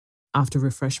 After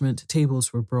refreshment,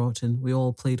 tables were brought, and we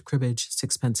all played cribbage,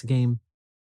 6p a game.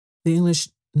 The English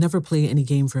never play any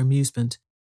game for amusement.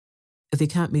 If they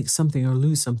can't make something or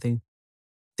lose something,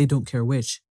 they don't care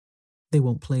which. They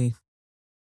won't play.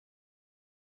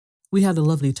 We had a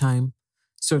lovely time.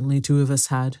 Certainly two of us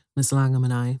had, Miss Langham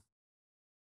and I.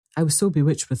 I was so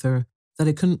bewitched with her that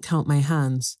I couldn't count my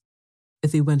hands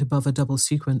if they went above a double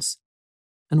sequence,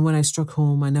 and when I struck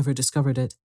home I never discovered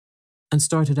it, and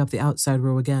started up the outside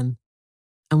row again,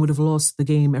 and would have lost the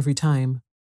game every time,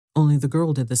 only the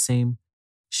girl did the same,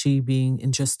 she being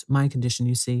in just my condition,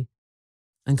 you see,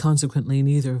 and consequently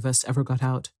neither of us ever got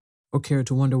out, or cared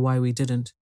to wonder why we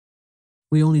didn't.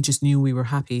 We only just knew we were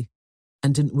happy,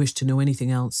 and didn't wish to know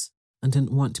anything else, and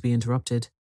didn't want to be interrupted.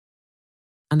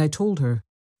 And I told her,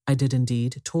 I did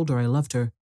indeed, told her I loved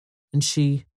her, and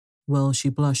she, well, she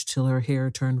blushed till her hair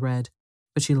turned red,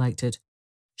 but she liked it.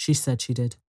 She said she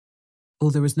did.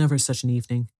 Oh, there was never such an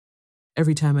evening.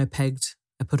 Every time I pegged,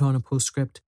 I put on a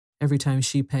postscript. Every time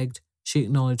she pegged, she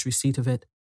acknowledged receipt of it,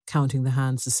 counting the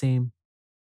hands the same.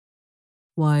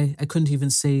 Why, I couldn't even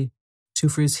say, 2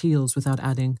 for his heels without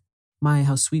adding, my,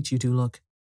 how sweet you do look.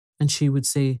 And she would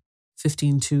say,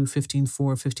 15-2, 15-4,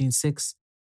 15-6,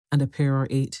 and a pair are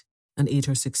 8, and 8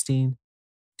 are 16.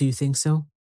 Do you think so?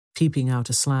 Peeping out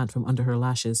aslant from under her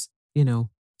lashes, you know,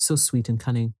 so sweet and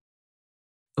cunning.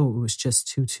 Oh, it was just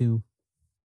 2-2.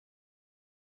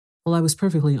 Well, I was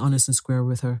perfectly honest and square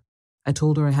with her. I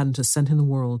told her I hadn't a cent in the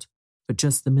world, but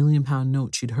just the £1 million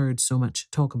note she'd heard so much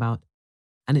talk about,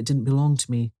 and it didn't belong to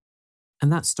me,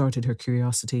 and that started her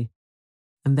curiosity.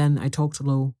 And then I talked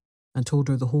low and told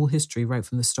her the whole history right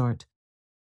from the start,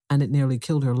 and it nearly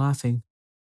killed her laughing.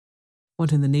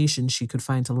 What in the nation she could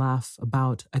find to laugh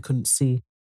about I couldn't see,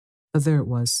 but there it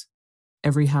was.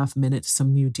 Every half-minute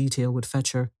some new detail would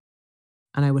fetch her,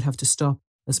 and I would have to stop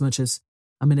as much as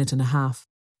a minute and a half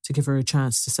to give her a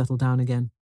chance to settle down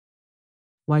again.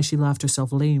 Why she laughed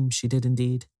herself lame, she did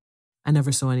indeed. I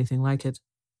never saw anything like it.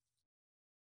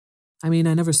 I mean,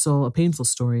 I never saw a painful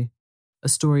story, a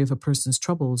story of a person's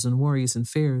troubles and worries and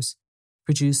fears,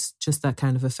 produce just that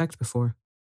kind of effect before.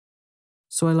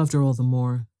 So I loved her all the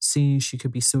more, seeing she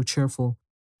could be so cheerful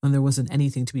when there wasn't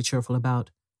anything to be cheerful about.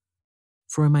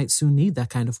 For I might soon need that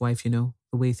kind of wife, you know,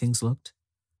 the way things looked.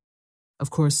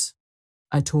 Of course,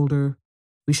 I told her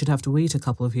we should have to wait a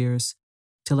couple of years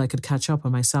till I could catch up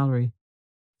on my salary,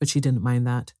 but she didn't mind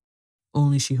that.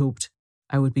 Only she hoped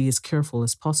I would be as careful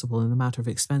as possible in the matter of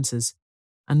expenses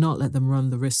and not let them run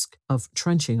the risk of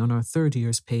trenching on our 3rd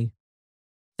year's pay.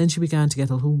 Then she began to get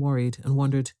a little worried and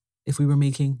wondered if we were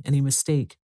making any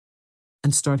mistake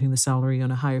and starting the salary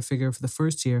on a higher figure for the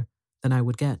 1st year than I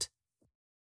would get.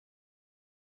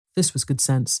 This was good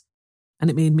sense, and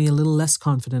it made me a little less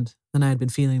confident than I had been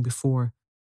feeling before,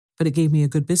 but it gave me a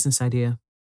good business idea,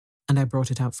 and I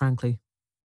brought it out frankly.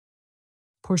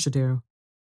 Portia, dear,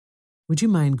 would you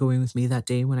mind going with me that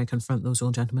day when I confront those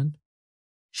old gentlemen?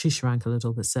 She shrank a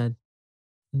little, but said,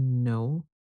 No.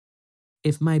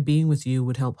 If my being with you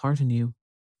would help hearten you,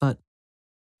 but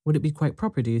would it be quite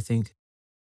proper, do you think?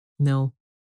 No,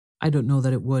 I don't know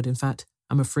that it would. In fact,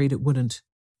 I'm afraid it wouldn't.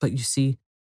 But you see,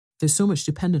 there's so much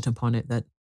dependent upon it that...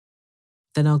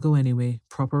 Then I'll go anyway,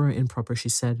 proper or improper, she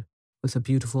said, with a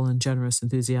beautiful and generous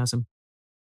enthusiasm.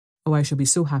 Oh, I shall be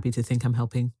so happy to think I'm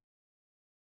helping.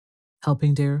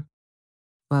 Helping, dear?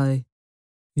 Why,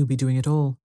 you'll be doing it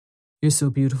all. You're so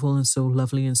beautiful and so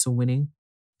lovely and so winning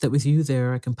that with you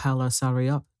there I can pile our salary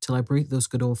up till I break those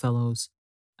good old fellows,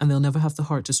 and they'll never have the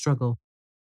heart to struggle.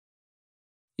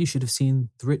 You should have seen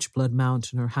the rich blood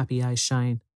mount and her happy eyes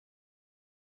shine.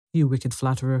 You wicked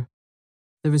flatterer.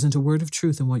 There isn't a word of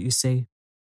truth in what you say.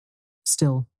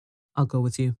 Still, I'll go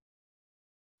with you.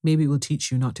 Maybe it will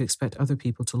teach you not to expect other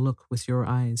people to look with your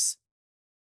eyes.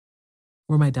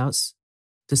 Were my doubts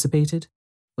dissipated?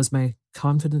 Was my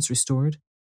confidence restored?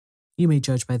 You may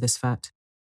judge by this fact.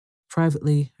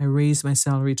 Privately, I raised my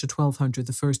salary to $1,200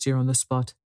 the 1st year on the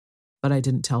spot, but I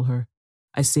didn't tell her.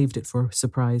 I saved it for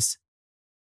surprise.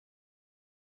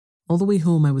 All the way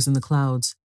home I was in the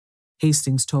clouds.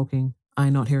 Hastings talking, I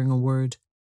not hearing a word.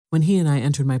 When he and I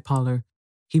entered my parlour,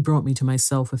 he brought me to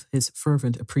myself with his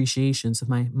fervent appreciations of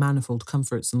my manifold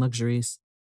comforts and luxuries.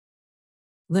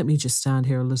 Let me just stand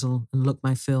here a little and look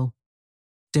my fill.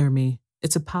 Dare me,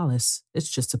 it's a palace, it's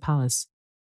just a palace.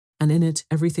 And in it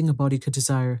everything a body could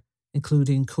desire,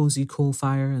 including cosy coal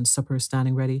fire and supper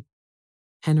standing ready.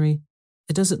 Henry,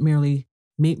 it doesn't merely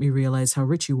make me realize how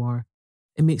rich you are.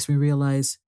 It makes me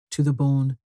realize, to the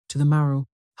bone, to the marrow,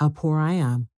 how poor I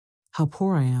am,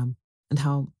 and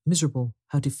how miserable,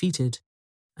 how defeated,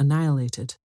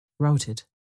 annihilated, routed.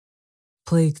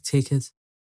 Plague take it.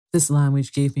 This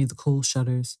language gave me the cold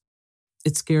shudders.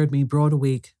 It scared me broad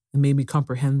awake and made me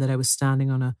comprehend that I was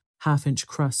standing on a half-inch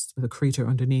crust with a crater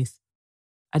underneath.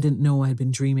 I didn't know I had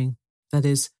been dreaming. That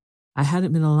is, I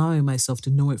hadn't been allowing myself to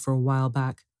know it for a while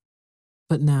back.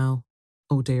 But now,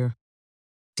 oh dear,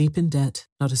 deep in debt,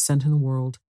 not a cent in the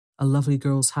world, a lovely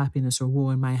girl's happiness or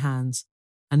woe in my hands,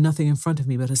 and nothing in front of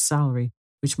me but a salary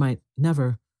which might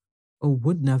never,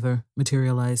 would never,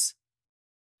 materialize.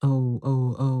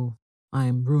 Oh, I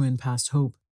am ruined past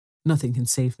hope. Nothing can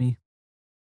save me.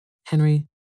 Henry,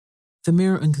 the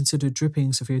mere unconsidered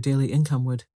drippings of your daily income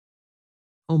would.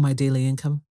 Oh, my daily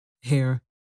income. Here,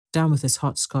 down with this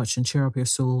hot scotch and cheer up your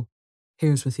soul.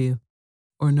 Here's with you.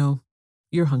 Or no,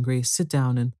 you're hungry, sit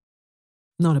down and...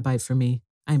 Not a bite for me,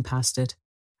 I'm past it.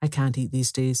 I can't eat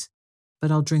these days, but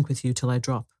I'll drink with you till I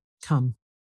drop. Come.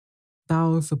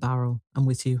 Barrel for barrel, I'm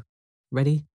with you.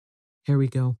 Ready? Here we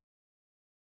go.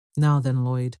 Now then,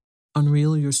 Lloyd,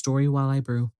 unreel your story while I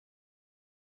brew.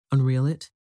 Unreel it?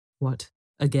 What,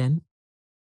 again?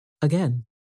 Again?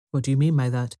 What do you mean by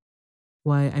that?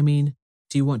 Why, I mean,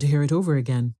 do you want to hear it over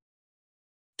again?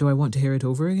 Do I want to hear it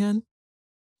over again?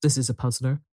 This is a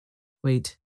puzzler.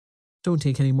 Wait, don't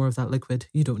take any more of that liquid.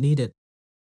 You don't need it.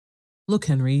 Look,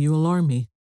 Henry, you alarm me.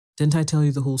 Didn't I tell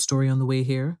you the whole story on the way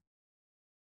here?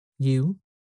 You?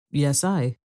 Yes,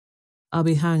 I. I'll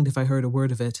be hanged if I heard a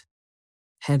word of it.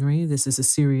 Henry, this is a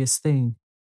serious thing.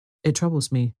 It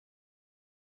troubles me.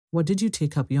 What did you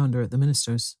take up yonder at the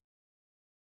minister's?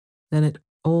 Then it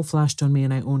all flashed on me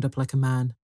and I owned up like a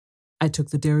man. I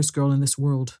took the dearest girl in this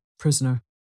world, prisoner.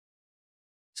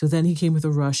 So then he came with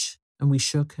a rush, and we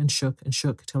shook and shook and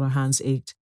shook till our hands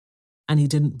ached, and he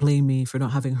didn't blame me for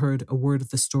not having heard a word of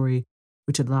the story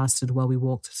which had lasted while we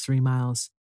walked 3 miles.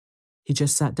 He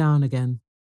just sat down again,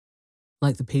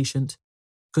 like the patient,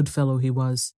 good fellow he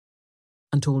was,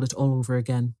 and told it all over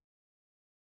again.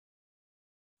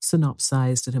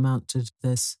 Synopsized, it amounted to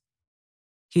this.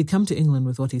 He had come to England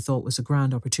with what he thought was a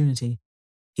grand opportunity.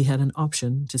 He had an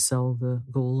option to sell the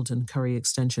Gold and Curry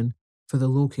extension for the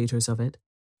locators of it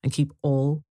and keep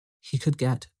all he could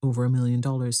get over $1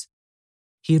 million.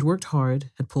 He had worked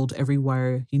hard, had pulled every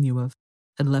wire he knew of,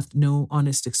 had left no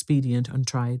honest expedient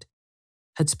untried,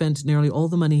 had spent nearly all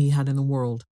the money he had in the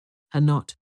world, had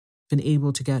not been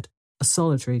able to get a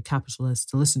solitary capitalist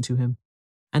to listen to him,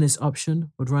 and his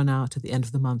option would run out at the end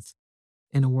of the month.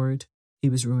 In a word, he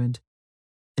was ruined.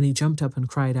 And he jumped up and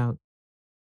cried out,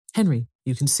 Henry,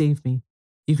 you can save me.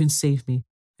 You can save me,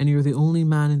 and you're the only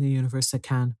man in the universe that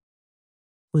can.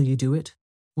 Will you do it?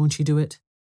 Won't you do it?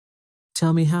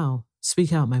 Tell me how.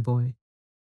 Speak out, my boy.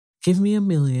 Give me $1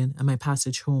 million and my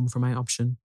passage home for my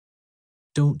option.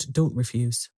 Don't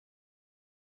refuse.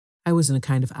 I was in a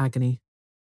kind of agony.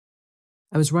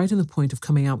 I was right on the point of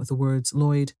coming out with the words,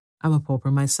 Lloyd, I'm a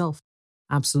pauper myself,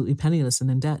 absolutely penniless and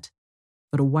in debt.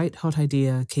 But a white-hot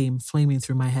idea came flaming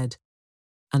through my head,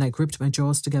 and I gripped my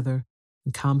jaws together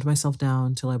and calmed myself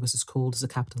down till I was as cold as a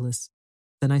capitalist.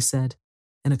 Then I said,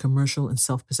 in a commercial and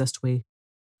self-possessed way,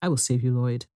 I will save you,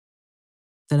 Lloyd.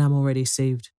 Then I'm already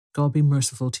saved. God be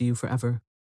merciful to you forever.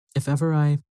 If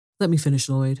ever let me finish,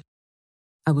 Lloyd.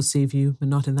 I will save you, but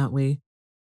not in that way.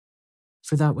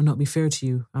 For that would not be fair to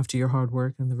you after your hard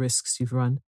work and the risks you've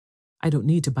run. I don't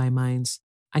need to buy mines.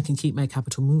 I can keep my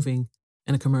capital moving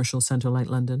in a commercial centre like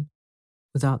London.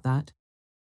 Without that,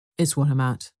 it's what I'm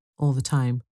at all the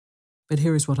time. But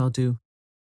here is what I'll do.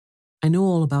 I know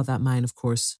all about that mine, of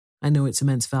course. I know its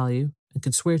immense value and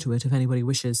can swear to it if anybody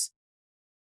wishes.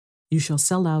 You shall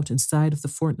sell out inside of the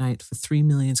fortnight for 3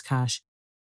 million cash,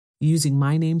 using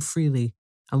my name freely,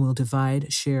 and we'll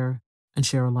divide, share, and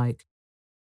share alike.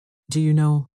 Do you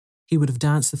know, he would have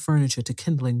danced the furniture to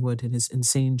kindling wood in his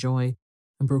insane joy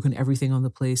and broken everything on the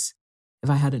place if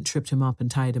I hadn't tripped him up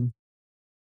and tied him.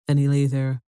 Then he lay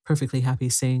there, perfectly happy,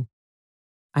 saying,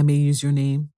 I may use your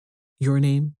name.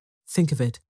 Think of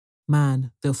it.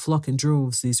 Man, they'll flock in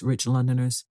droves, these rich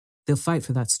Londoners. They'll fight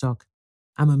for that stock.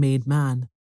 I'm a made man.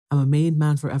 I'm a made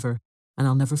man forever, and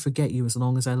I'll never forget you as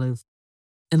long as I live.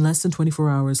 In less than 24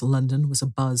 hours, London was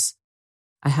abuzz.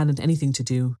 I hadn't anything to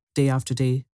do, day after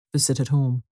day, but sit at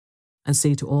home and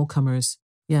say to all comers,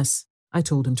 yes, I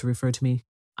told him to refer to me.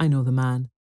 I know the man,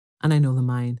 and I know the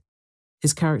mine.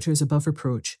 His character is above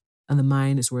reproach, and the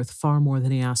mine is worth far more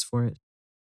than he asked for it.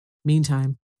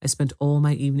 Meantime, I spent all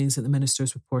my evenings at the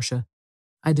minister's with Portia.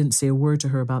 I didn't say a word to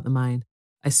her about the mine.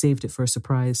 I saved it for a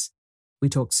surprise. We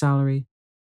talked salary.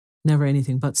 Never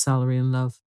anything but salary and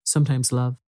love. Sometimes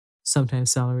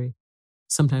salary.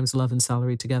 Sometimes love and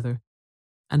salary together.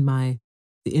 And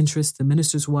the interest the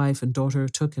minister's wife and daughter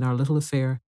took in our little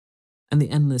affair, and the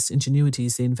endless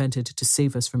ingenuities they invented to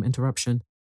save us from interruption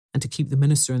and to keep the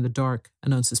minister in the dark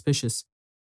and unsuspicious.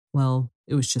 Well,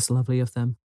 it was just lovely of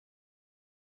them.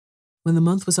 When the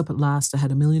month was up at last, I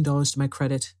had $1 million to my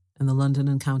credit in the London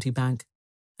and County Bank,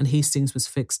 and Hastings was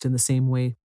fixed in the same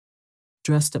way.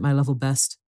 Dressed at my level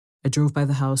best, I drove by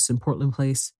the house in Portland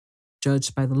Place,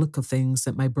 judged by the look of things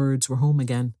that my birds were home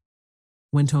again,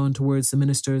 went on towards the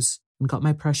minister's and got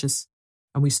my precious,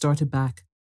 and we started back,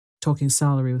 talking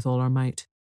salary with all our might.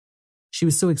 She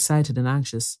was so excited and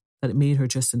anxious that it made her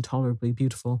just intolerably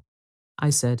beautiful. I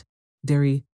said,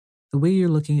 Derry, the way you're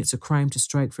looking, it's a crime to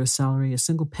strike for a salary a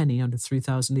single penny under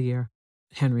 $3,000 a year.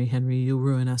 Henry, you'll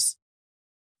ruin us.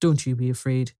 Don't you be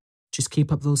afraid. Just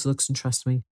keep up those looks and trust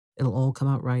me. It'll all come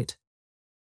out right.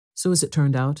 So as it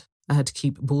turned out, I had to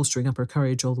keep bolstering up her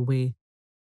courage all the way.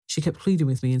 She kept pleading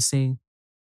with me and saying,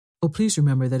 oh, please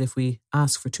remember that if we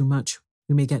ask for too much,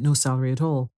 we may get no salary at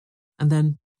all. And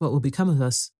then what will become of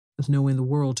us with no way in the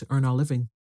world to earn our living?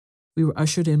 We were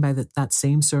ushered in by that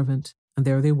same servant, and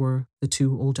there they were, the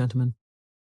two old gentlemen.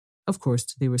 Of course,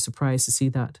 they were surprised to see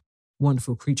that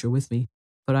wonderful creature with me,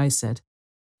 but I said,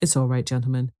 it's all right,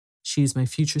 gentlemen. She is my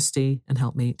future stay and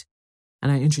helpmate.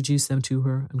 And I introduced them to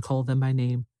her and called them by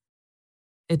name.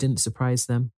 It didn't surprise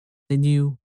them. They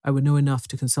knew I would know enough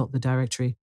to consult the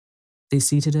directory. They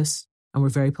seated us and were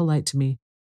very polite to me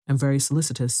and very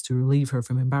solicitous to relieve her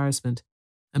from embarrassment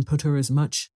and put her as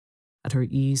much at her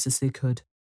ease as they could.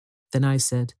 Then I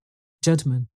said,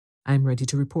 gentlemen, I am ready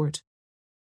to report.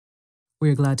 We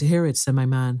are glad to hear it, said my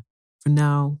man, for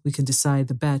now we can decide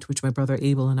the bet which my brother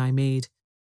Abel and I made.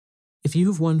 If you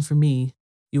have won for me,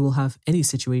 you will have any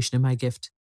situation in my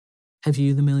gift. Have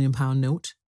you the £1 million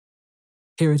note?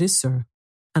 Here it is, sir,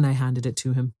 and I handed it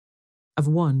to him. I've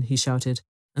won, he shouted,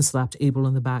 and slapped Abel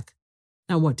on the back.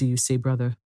 Now what do you say,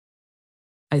 brother?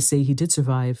 I say he did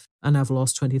survive, and I've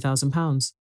lost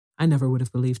 £20,000. I never would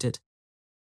have believed it.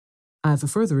 I have a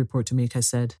further report to make, I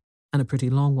said, and a pretty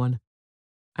long one.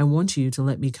 I want you to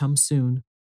let me come soon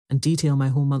and detail my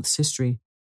whole month's history,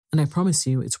 and I promise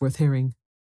you it's worth hearing.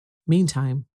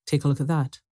 Meantime, take a look at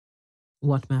that.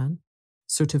 What, man?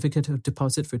 Certificate of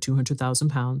deposit for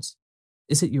 £200,000.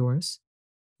 Is it yours?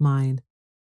 Mine.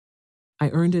 I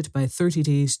earned it by 30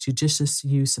 days' judicious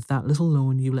use of that little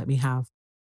loan you let me have,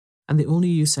 and the only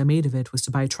use I made of it was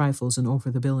to buy trifles and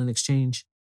offer the bill in exchange.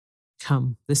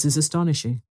 Come, this is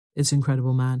astonishing. It's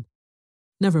incredible, man.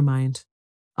 Never mind.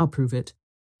 I'll prove it.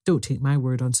 Don't take my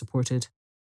word unsupported.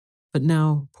 But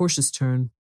now Portia's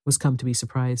turn was come to be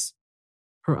surprised.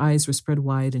 Her eyes were spread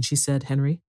wide, and she said,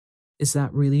 Henry, is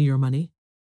that really your money?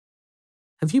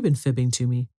 Have you been fibbing to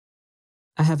me?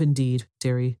 I have indeed,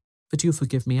 Derry, but you'll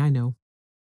forgive me, I know.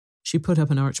 She put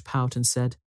up an arch pout and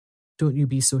said, don't you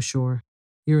be so sure.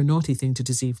 You're a naughty thing to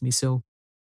deceive me so.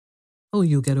 Oh,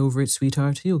 you'll get over it,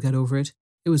 sweetheart, you'll get over it.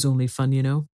 It was only fun, you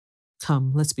know.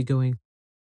 Come, let's be going.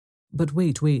 But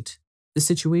wait. The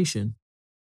situation.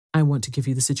 I want to give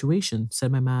you the situation,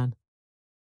 said my man.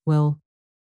 Well,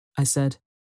 I said,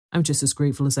 I'm just as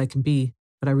grateful as I can be,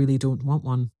 but I really don't want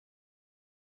one.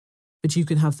 But you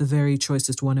can have the very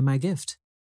choicest one in my gift.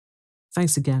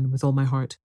 Thanks again, with all my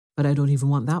heart, but I don't even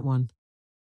want that one.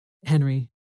 Henry,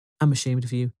 I'm ashamed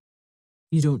of you.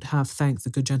 You don't half thank the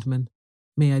good gentleman.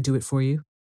 May I do it for you?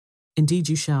 Indeed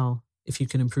you shall, if you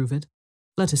can improve it.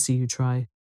 Let us see you try.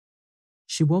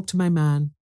 She walked to my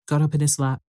man, got up in his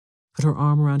lap, put her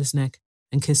arm around his neck,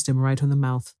 and kissed him right on the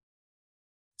mouth.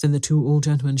 Then the two old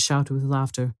gentlemen shouted with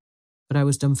laughter, but I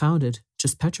was dumbfounded,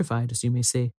 just petrified, as you may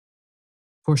say.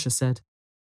 Portia said,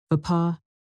 Papa,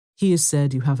 he has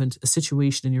said you haven't a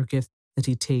situation in your gift that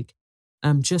he'd take.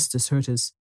 I'm just as hurt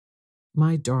as...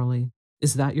 My darling,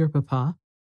 is that your papa?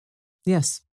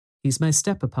 Yes, he's my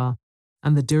step-papa,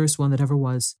 and the dearest one that ever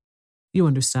was. You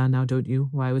understand now, don't you,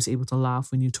 why I was able to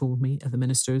laugh when you told me at the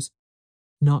minister's?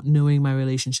 Not knowing my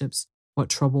relationships, what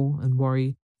trouble and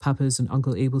worry Papa's and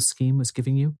Uncle Abel's scheme was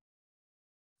giving you?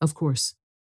 Of course.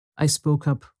 I spoke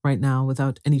up right now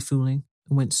without any fooling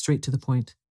and went straight to the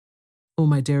point. Oh,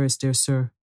 my dearest, dear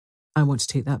sir, I want to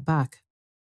take that back.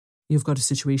 You've got a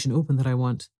situation open that I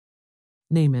want.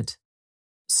 Name it.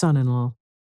 Son-in-law.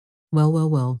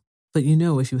 Well, but you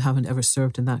know if you haven't ever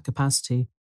served in that capacity,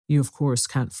 you of course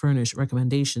can't furnish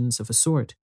recommendations of a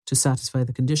sort to satisfy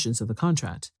the conditions of the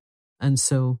contract. And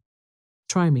so,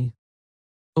 try me.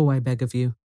 Oh, I beg of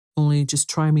you, only just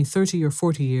try me 30 or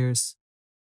 40 years.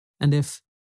 And if,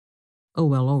 oh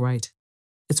well, all right,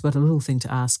 it's but a little thing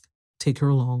to ask, take her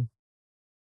along.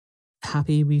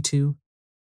 Happy, we two?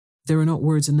 There are not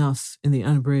words enough in the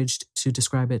unabridged to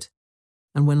describe it.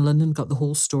 And when London got the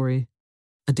whole story,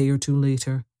 a day or two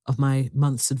later, of my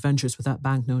month's adventures with that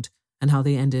banknote and how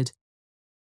they ended,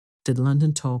 did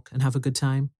London talk and have a good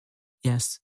time?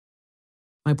 Yes.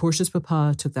 My Portia's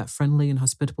papa took that friendly and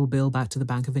hospitable bill back to the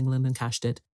Bank of England and cashed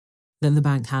it. Then the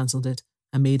bank handled it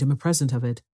and made him a present of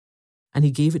it. And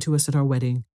he gave it to us at our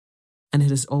wedding, and it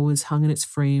has always hung in its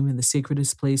frame in the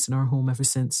sacredest place in our home ever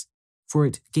since, for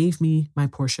it gave me my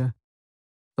Portia.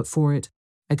 But for it,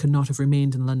 I could not have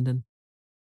remained in London,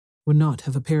 would not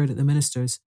have appeared at the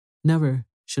minister's, never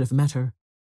should have met her.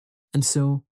 And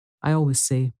so, I always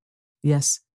say,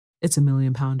 yes, it's £1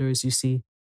 million, as you see,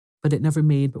 but it never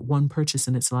made but one purchase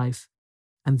in its life,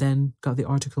 and then got the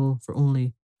article for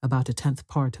only about 1/10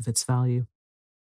 part of its value.